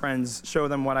past friends, show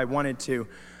them what I wanted to.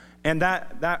 And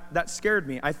that scared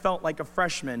me. I felt like a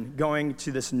freshman going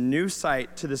to this new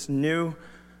site, to this new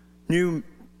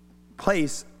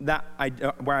place that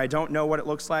where I don't know what it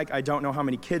looks like. I don't know how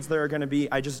many kids there are going to be.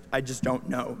 I just don't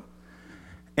know.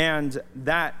 And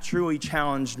that truly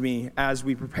challenged me as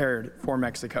we prepared for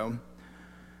Mexico.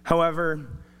 However,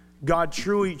 God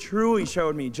truly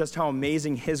showed me just how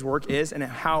amazing his work is and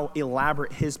how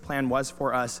elaborate his plan was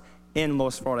for us in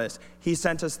Los Flores. He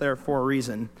sent us there for a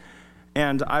reason.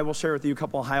 And I will share with you a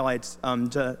couple of highlights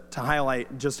to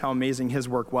highlight just how amazing his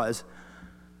work was.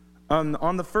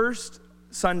 On the first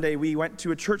Sunday, we went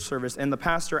to a church service, and the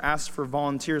pastor asked for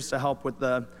volunteers to help with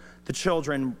the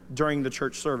children during the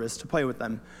church service, to play with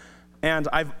them. And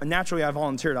I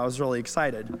volunteered. I was really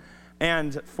excited.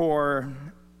 And for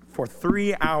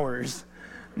 3 hours,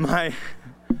 a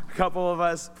couple of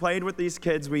us played with these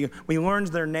kids. We learned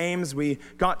their names. We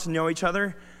got to know each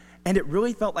other. And it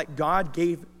really felt like God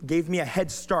gave me a head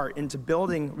start into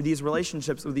building these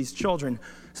relationships with these children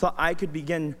so that I could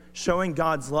begin showing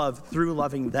God's love through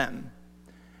loving them.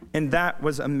 And that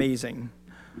was amazing.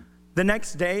 The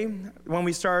next day, when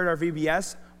we started our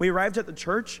VBS, we arrived at the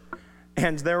church,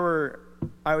 and there were,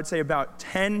 I would say, about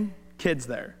 10 kids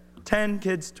there. 10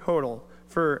 kids total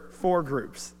for 4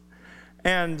 groups.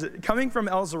 And coming from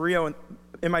El Zorrillo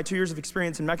in my 2 years of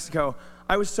experience in Mexico,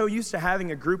 I was so used to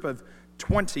having a group of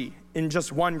 20 in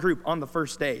just one group on the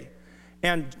first day.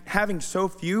 And having so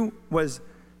few was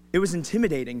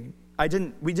intimidating.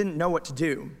 We didn't know what to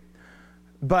do.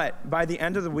 But by the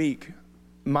end of the week,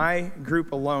 my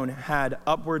group alone had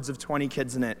upwards of 20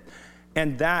 kids in it.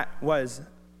 And that was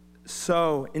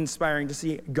so inspiring to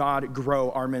see God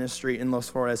grow our ministry in Los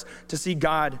Flores, to see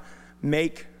God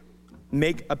make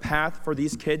a path for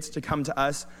these kids to come to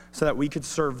us so that we could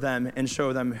serve them and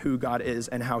show them who God is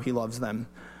and how he loves them.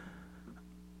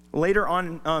 Later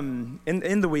on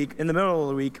in the week, in the middle of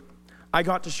the week, I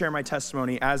got to share my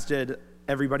testimony, as did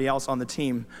everybody else on the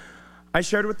team. I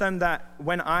shared with them that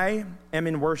when I am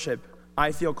in worship,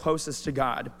 I feel closest to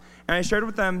God. And I shared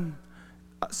with them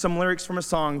some lyrics from a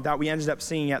song that we ended up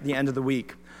singing at the end of the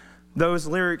week. Those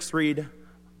lyrics read,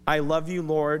 "I love you,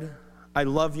 Lord. I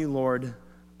love you, Lord.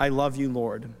 I love you,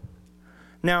 Lord."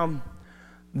 Now,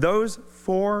 those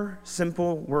 4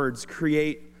 simple words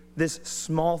create this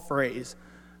small phrase,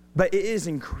 but it is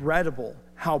incredible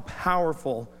how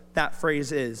powerful that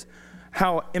phrase is,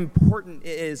 how important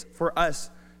it is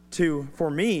for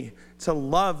me to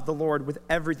love the Lord with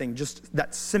everything. Just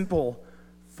that simple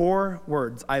 4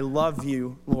 words, "I love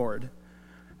you, Lord."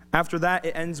 After that,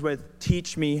 it ends with,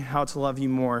 "Teach me how to love you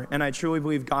more." And I truly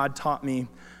believe God taught me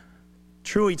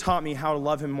how to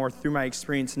love him more through my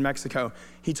experience in Mexico.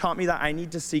 He taught me that I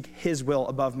need to seek his will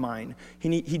above mine.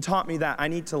 He taught me that I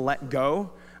need to let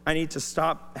go. I need to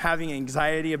stop having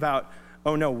anxiety about,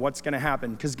 oh no, what's going to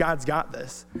happen? Because God's got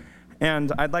this.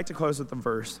 And I'd like to close with a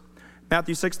verse.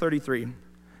 Matthew 6:33.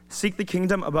 "Seek the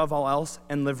kingdom above all else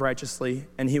and live righteously,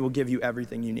 and he will give you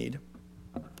everything you need."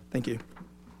 Thank you.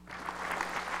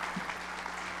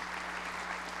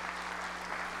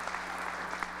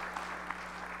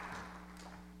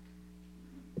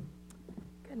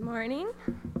 Good morning.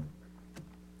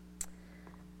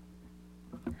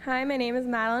 Hi, my name is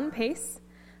Madeline Pace.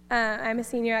 I'm a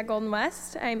senior at Golden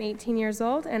West. I'm 18 years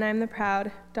old, and I'm the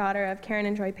proud daughter of Karen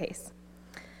and Joy Pace.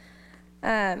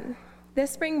 This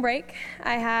spring break,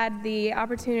 I had the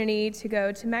opportunity to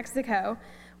go to Mexico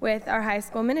with our high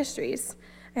school ministries.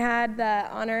 I had the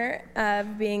honor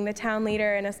of being the town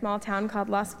leader in a small town called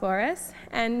Las Flores,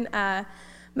 and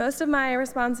most of my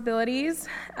responsibilities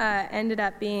ended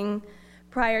up being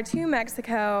prior to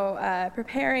Mexico,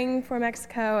 preparing for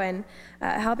Mexico and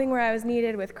helping where I was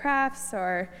needed with crafts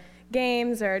or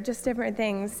games or just different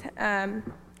things.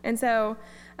 And so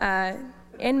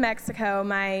in Mexico,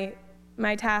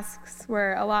 my tasks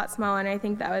were a lot smaller, and I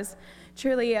think that was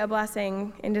truly a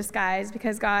blessing in disguise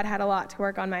because God had a lot to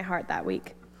work on my heart that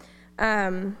week.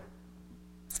 That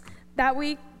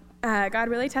week, God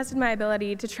really tested my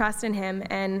ability to trust in Him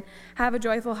and have a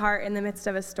joyful heart in the midst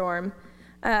of a storm.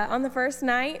 On the first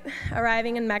night,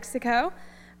 arriving in Mexico,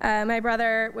 my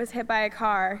brother was hit by a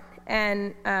car,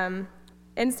 and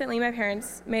instantly my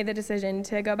parents made the decision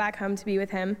to go back home to be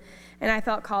with him, and I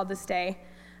felt called to stay.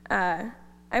 I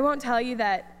won't tell you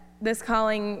that this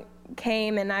calling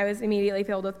came and I was immediately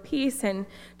filled with peace and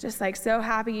just like so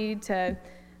happy to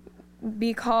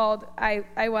be called.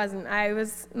 I wasn't.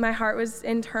 My heart was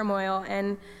in turmoil,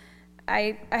 and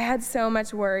I had so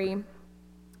much worry.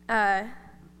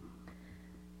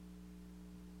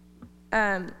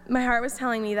 My heart was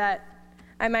telling me that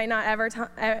I might not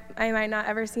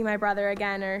ever see my brother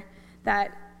again, or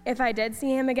that if I did see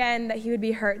him again, that he would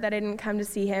be hurt that I didn't come to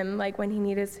see him like when he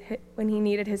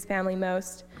needed his family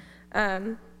most.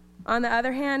 On the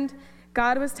other hand,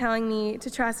 God was telling me to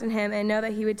trust in Him and know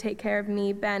that He would take care of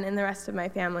me, Ben, and the rest of my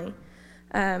family.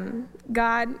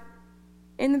 God,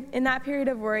 in that period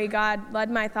of worry, God led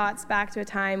my thoughts back to a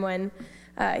time when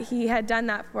He had done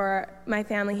that for my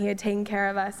family. He had taken care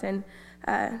of us and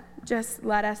just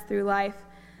led us through life.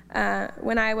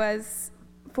 When I was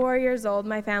 4 years old,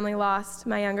 my family lost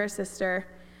my younger sister,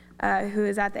 who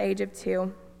is at the age of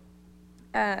 2.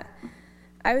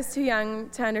 I was too young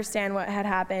to understand what had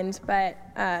happened, but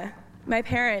my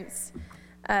parents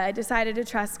decided to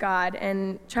trust God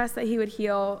and trust that He would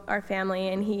heal our family,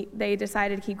 and they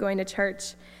decided to keep going to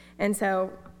church. And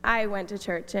so I went to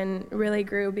church and really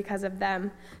grew because of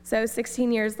them. So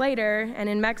 16 years later, and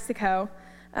in Mexico,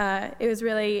 it was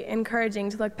really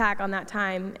encouraging to look back on that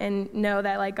time and know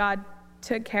that like God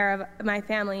took care of my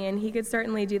family, and He could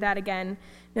certainly do that again,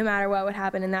 no matter what would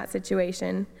happen in that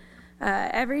situation.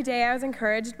 Every day I was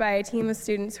encouraged by a team of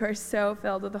students who are so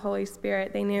filled with the Holy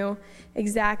Spirit. They knew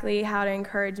exactly how to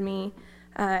encourage me.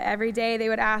 Every day they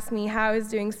would ask me how I was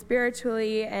doing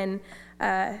spiritually, and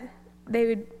they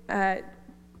would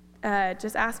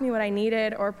just ask me what I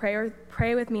needed or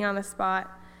pray with me on the spot.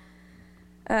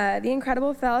 The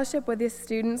incredible fellowship with these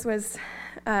students was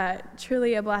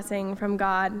truly a blessing from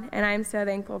God, and I'm so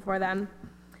thankful for them.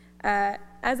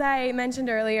 As I mentioned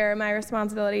earlier, my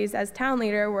responsibilities as town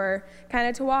leader were kind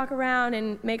of to walk around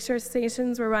and make sure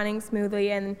stations were running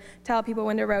smoothly and tell people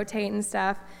when to rotate and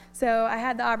stuff. So I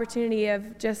had the opportunity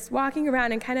of just walking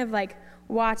around and kind of like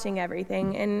watching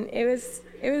everything, and it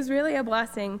was really a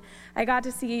blessing. I got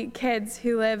to see kids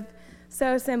who live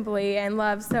so simply and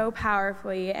love so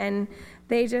powerfully, and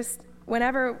they just,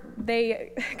 whenever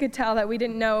they could tell that we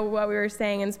didn't know what we were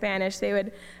saying in Spanish, they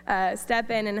would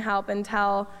step in and help and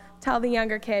tell the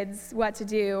younger kids what to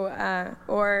do,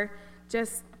 or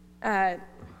just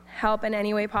help in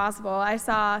any way possible. I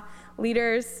saw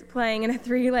leaders playing in a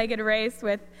 3-legged race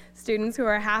with students who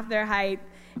were half their height,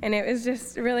 and it was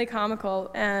just really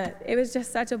comical. It was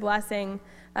just such a blessing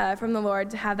from the Lord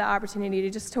to have the opportunity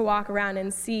to walk around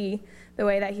and see the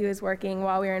way that He was working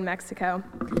while we were in Mexico.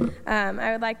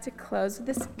 I would like to close with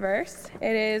this verse.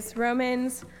 It is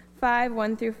Romans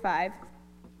 5:1-5.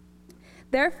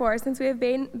 Therefore, since we have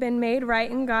been made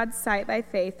right in God's sight by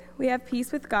faith, we have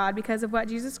peace with God because of what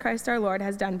Jesus Christ our Lord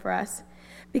has done for us.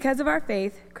 Because of our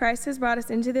faith, Christ has brought us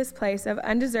into this place of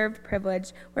undeserved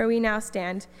privilege where we now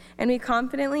stand, and we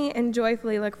confidently and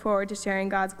joyfully look forward to sharing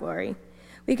God's glory.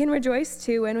 We can rejoice,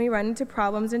 too, when we run into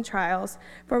problems and trials,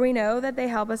 for we know that they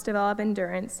help us develop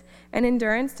endurance, and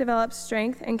endurance develops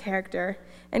strength and character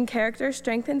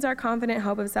strengthens our confident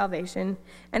hope of salvation.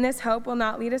 And this hope will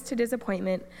not lead us to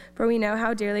disappointment, for we know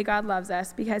how dearly God loves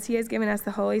us, because He has given us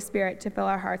the Holy Spirit to fill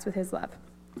our hearts with His love.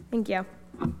 Thank you.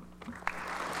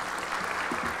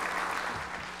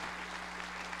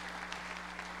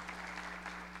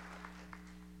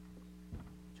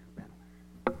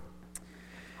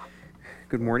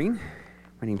 Good morning.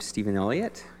 My name is Stephen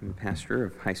Elliott. I'm the pastor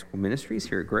of high school ministries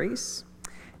here at Grace.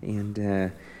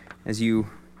 And as you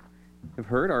have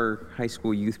heard, our high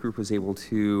school youth group was able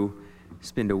to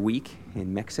spend a week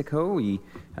in Mexico. We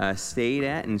stayed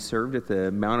at and served at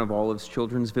the Mount of Olives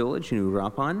Children's Village in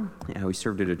Uruapan. We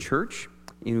served at a church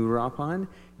in Uruapan,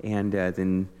 and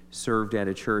then served at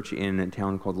a church in a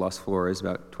town called Las Flores,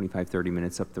 about 25-30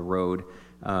 minutes up the road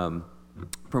from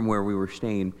where we were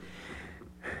staying.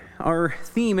 Our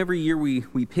theme, every year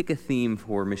we pick a theme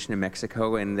for Mission in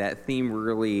Mexico, and that theme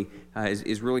really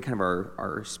is really kind of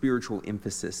our spiritual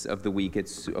emphasis of the week.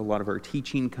 It's a lot of our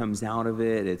teaching comes out of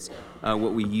it. It's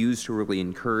what we use to really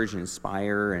encourage and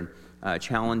inspire and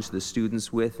challenge the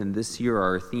students with. And this year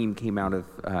our theme came out of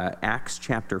Acts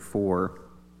chapter 4,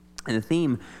 and the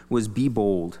theme was Be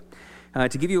Bold.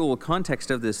 To give you a little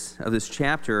context of this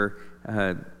chapter,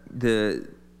 the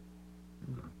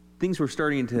things were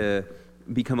starting to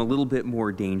become a little bit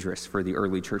more dangerous for the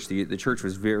early church. The church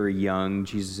was very young.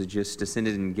 Jesus had just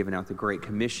descended and given out the Great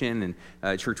Commission, and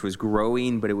the church was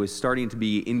growing, but it was starting to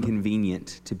be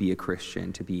inconvenient to be a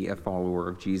Christian, to be a follower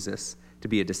of Jesus, to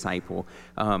be a disciple.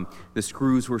 The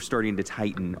screws were starting to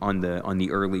tighten on the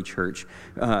early church.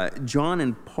 John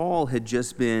and Paul had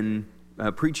just been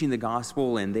preaching the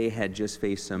gospel, and they had just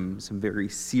faced some very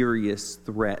serious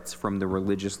threats from the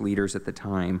religious leaders at the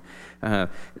time.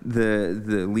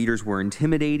 The leaders were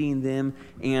intimidating them,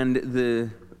 and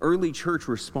the early church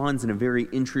responds in a very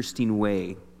interesting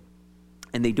way.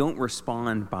 And they don't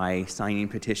respond by signing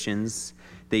petitions.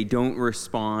 They don't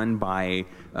respond by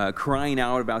crying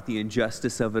out about the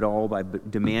injustice of it all, by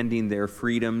demanding their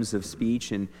freedoms of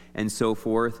speech and so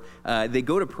forth. They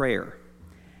go to prayer.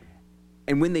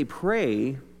 And when they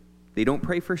pray, they don't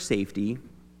pray for safety.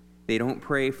 They don't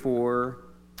pray for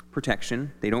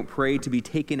protection. They don't pray to be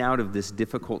taken out of this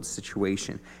difficult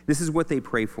situation. This is what they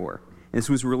pray for. And this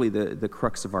was really the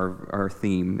crux of our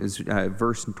theme, is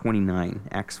verse 29,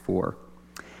 Acts 4.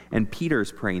 And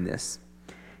Peter's praying this.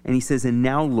 And he says, "And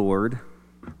now, Lord,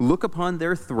 look upon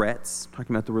their threats,"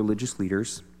 talking about the religious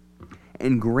leaders,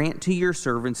 "and grant to your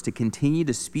servants to continue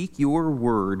to speak your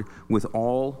word with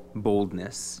all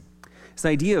boldness." This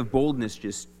idea of boldness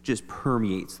just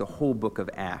permeates the whole book of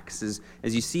Acts.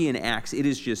 As you see in Acts, it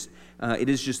is just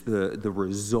the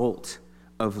result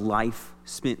of life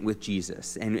spent with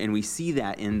Jesus, and we see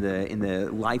that in the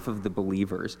life of the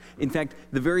believers. In fact,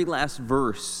 the very last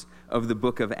verse of the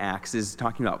book of Acts is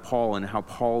talking about Paul and how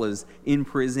Paul is in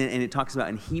prison, and it talks about,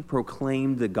 and he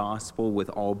proclaimed the gospel with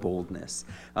all boldness.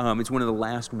 It's one of the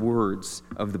last words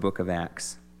of the book of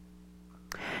Acts.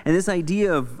 And this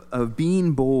idea of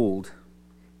being bold,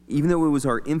 even though it was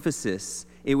our emphasis,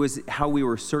 it was how we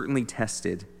were certainly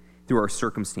tested through our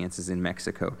circumstances in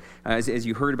Mexico. As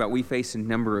you heard about, we faced a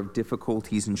number of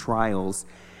difficulties and trials,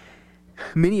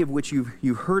 many of which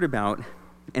you've heard about,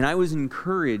 and I was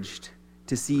encouraged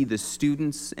to see the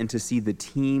students and to see the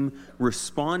team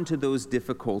respond to those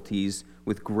difficulties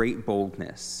with great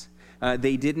boldness.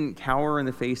 They didn't cower in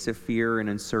the face of fear and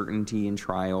uncertainty and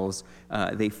trials.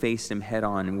 They faced them head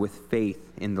on with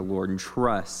faith in the Lord and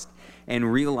trust,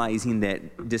 and realizing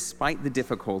that despite the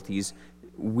difficulties,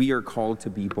 we are called to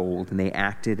be bold, and they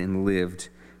acted and lived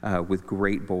with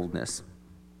great boldness.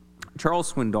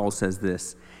 Charles Swindoll says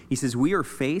this. He says, "We are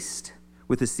faced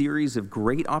with a series of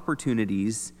great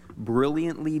opportunities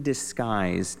brilliantly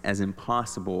disguised as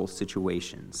impossible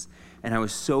situations." And I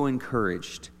was so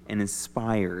encouraged and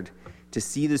inspired to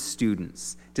see the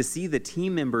students, to see the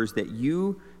team members that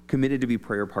you committed to be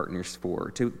prayer partners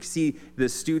for, to see the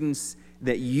students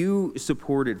that you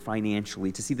supported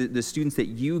financially, to see the students that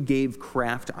you gave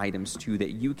craft items to,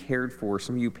 that you cared for,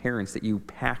 some of you parents that you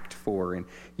packed for and,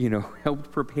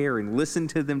 helped prepare and listened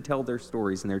to them tell their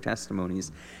stories and their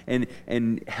testimonies,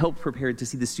 and helped prepare to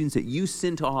see the students that you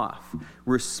sent off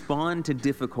respond to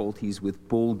difficulties with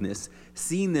boldness,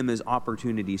 seeing them as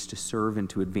opportunities to serve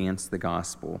and to advance the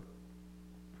gospel.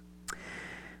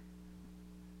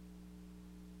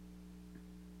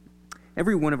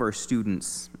 Every one of our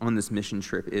students on this mission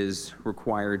trip is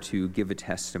required to give a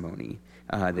testimony.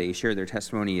 They share their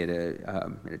testimony at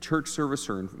a church service,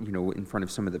 or in front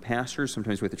of some of the pastors,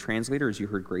 sometimes with a translator, as you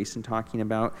heard Grayson talking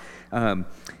about,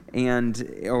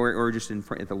 or just in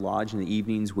front at the lodge in the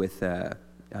evenings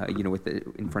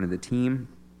in front of the team.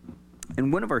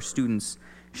 And one of our students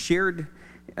shared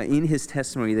in his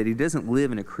testimony that he doesn't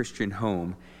live in a Christian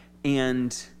home,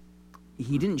 and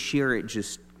he didn't share it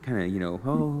just kind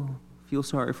of, feel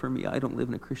sorry for me, I don't live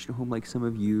in a Christian home like some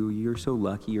of you, you're so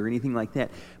lucky, or anything like that.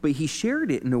 But he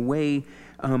shared it in a way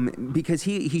because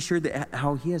he shared that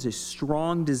how he has a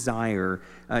strong desire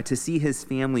to see his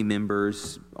family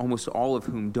members, almost all of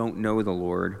whom don't know the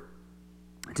Lord,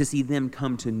 to see them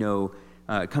come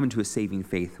into a saving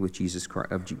faith with Jesus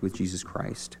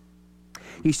Christ.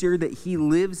 He shared that he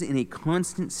lives in a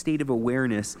constant state of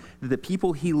awareness that the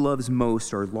people he loves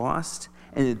most are lost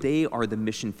and that they are the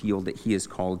mission field that he is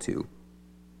called to.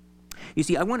 You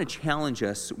see, I want to challenge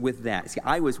us with that. See,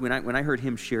 when I heard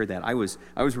him share that, I was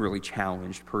really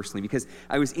challenged personally, because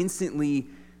I was instantly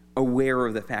aware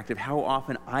of the fact of how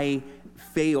often I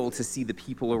fail to see the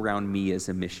people around me as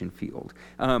a mission field.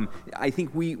 I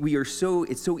think it's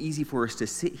so easy for us to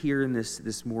sit here in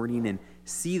this morning and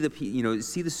see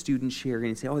the students sharing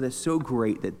and say, oh, that's so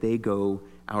great that they go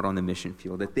out on the mission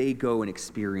field, that they go and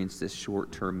experience this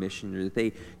short-term mission, or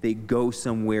that they go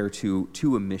somewhere to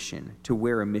a mission, to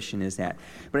where a mission is at.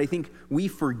 But I think we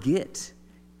forget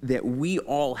that we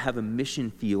all have a mission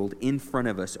field in front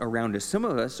of us, around us. Some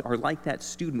of us are like that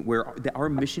student where our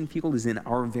mission field is in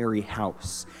our very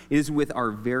house. It is with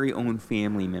our very own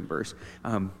family members.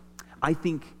 I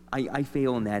think I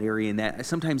fail in that area, and that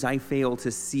sometimes I fail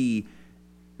to see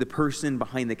the person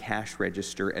behind the cash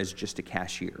register as just a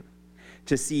cashier,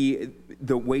 to see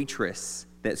the waitress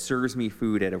that serves me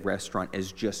food at a restaurant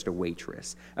as just a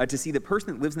waitress, to see the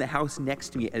person that lives in the house next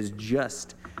to me as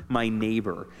just my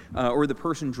neighbor, or the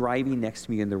person driving next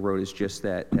to me in the road is just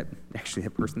that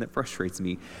person that frustrates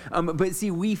me. But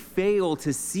see, we fail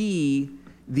to see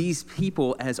these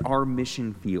people as our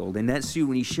mission field. And that's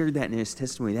when he shared that in his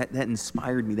testimony, that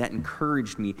inspired me, that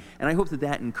encouraged me. And I hope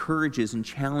that encourages and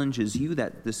challenges you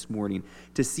this morning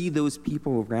to see those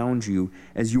people around you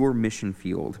as your mission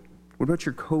field. What about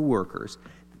your coworkers?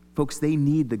 Folks, they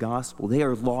need the gospel. They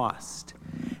are lost.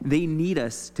 They need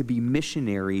us to be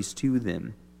missionaries to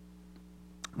them.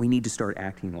 We need to start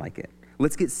acting like it.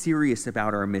 Let's get serious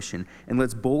about our mission, and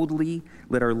let's boldly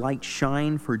let our light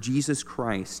shine for Jesus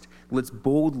Christ. Let's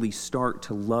boldly start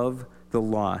to love the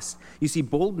lost. You see,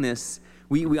 boldness,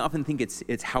 we often think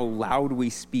it's how loud we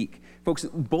speak. Folks,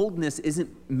 boldness isn't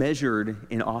measured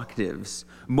in octaves.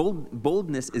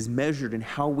 Boldness is measured in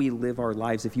how we live our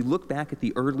lives. If you look back at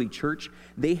the early church,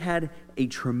 they had a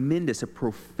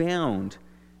profound,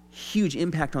 huge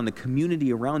impact on the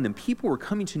community around them. People were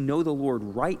coming to know the Lord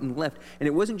right and left. And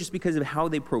it wasn't just because of how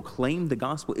they proclaimed the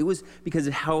gospel. It was because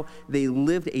of how they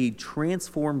lived a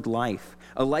transformed life,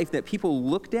 a life that people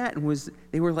looked at and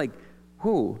they were like,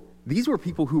 whoa, these were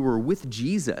people who were with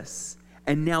Jesus.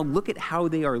 And now look at how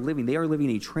they are living. They are living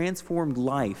a transformed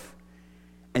life.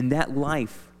 And that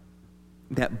life,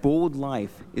 that bold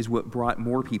life, is what brought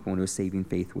more people into a saving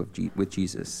faith with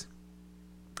Jesus.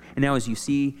 And now as you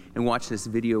see and watch this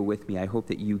video with me, I hope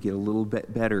that you get a little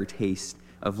bit better taste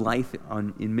of life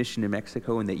in Mission, New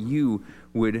Mexico, and that you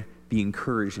would be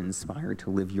encouraged and inspired to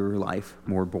live your life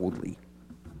more boldly.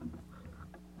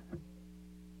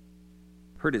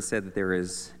 I've heard it said that there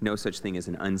is no such thing as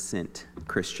an unsent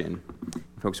Christian.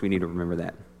 Folks, we need to remember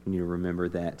that. We need to remember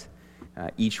that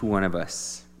each one of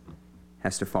us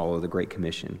has to follow the Great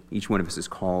Commission. Each one of us is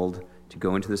called to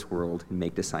go into this world and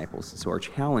make disciples. So our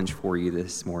challenge for you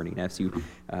this morning,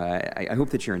 I hope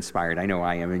that you're inspired. I know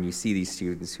I am, and you see these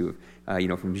students who,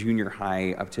 from junior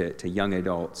high up to young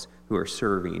adults who are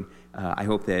serving. I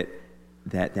hope that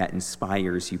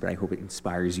inspires you, but I hope it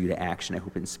inspires you to action. I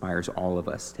hope it inspires all of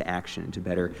us to action, to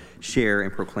better share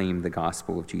and proclaim the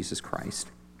gospel of Jesus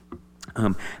Christ. I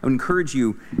would encourage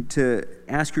you to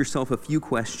ask yourself a few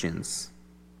questions.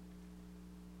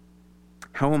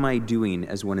 How am I doing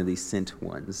as one of these sent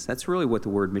ones? That's really what the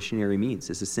word missionary means,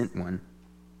 is a sent one.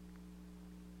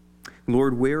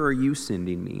 Lord, where are you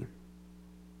sending me?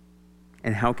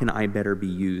 And how can I better be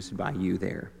used by you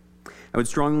there? I would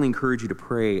strongly encourage you to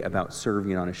pray about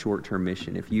serving on a short-term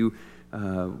mission. If you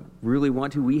really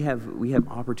want to, we have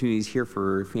opportunities here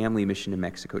for Family Mission to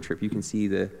Mexico trip. You can see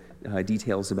the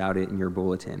details about it in your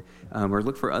bulletin, or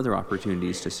look for other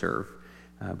opportunities to serve.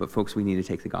 But folks, we need to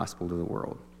take the gospel to the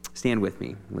world. Stand with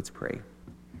me. Let's pray.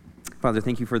 Father,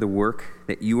 thank you for the work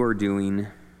that you are doing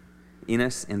in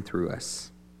us and through us.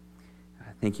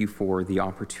 Thank you for the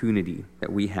opportunity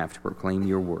that we have to proclaim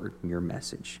your word and your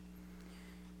message.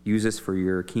 Use us for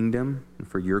your kingdom and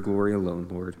for your glory alone,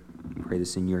 Lord. We pray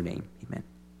this in your name. Amen.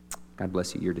 God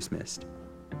bless you. You're dismissed.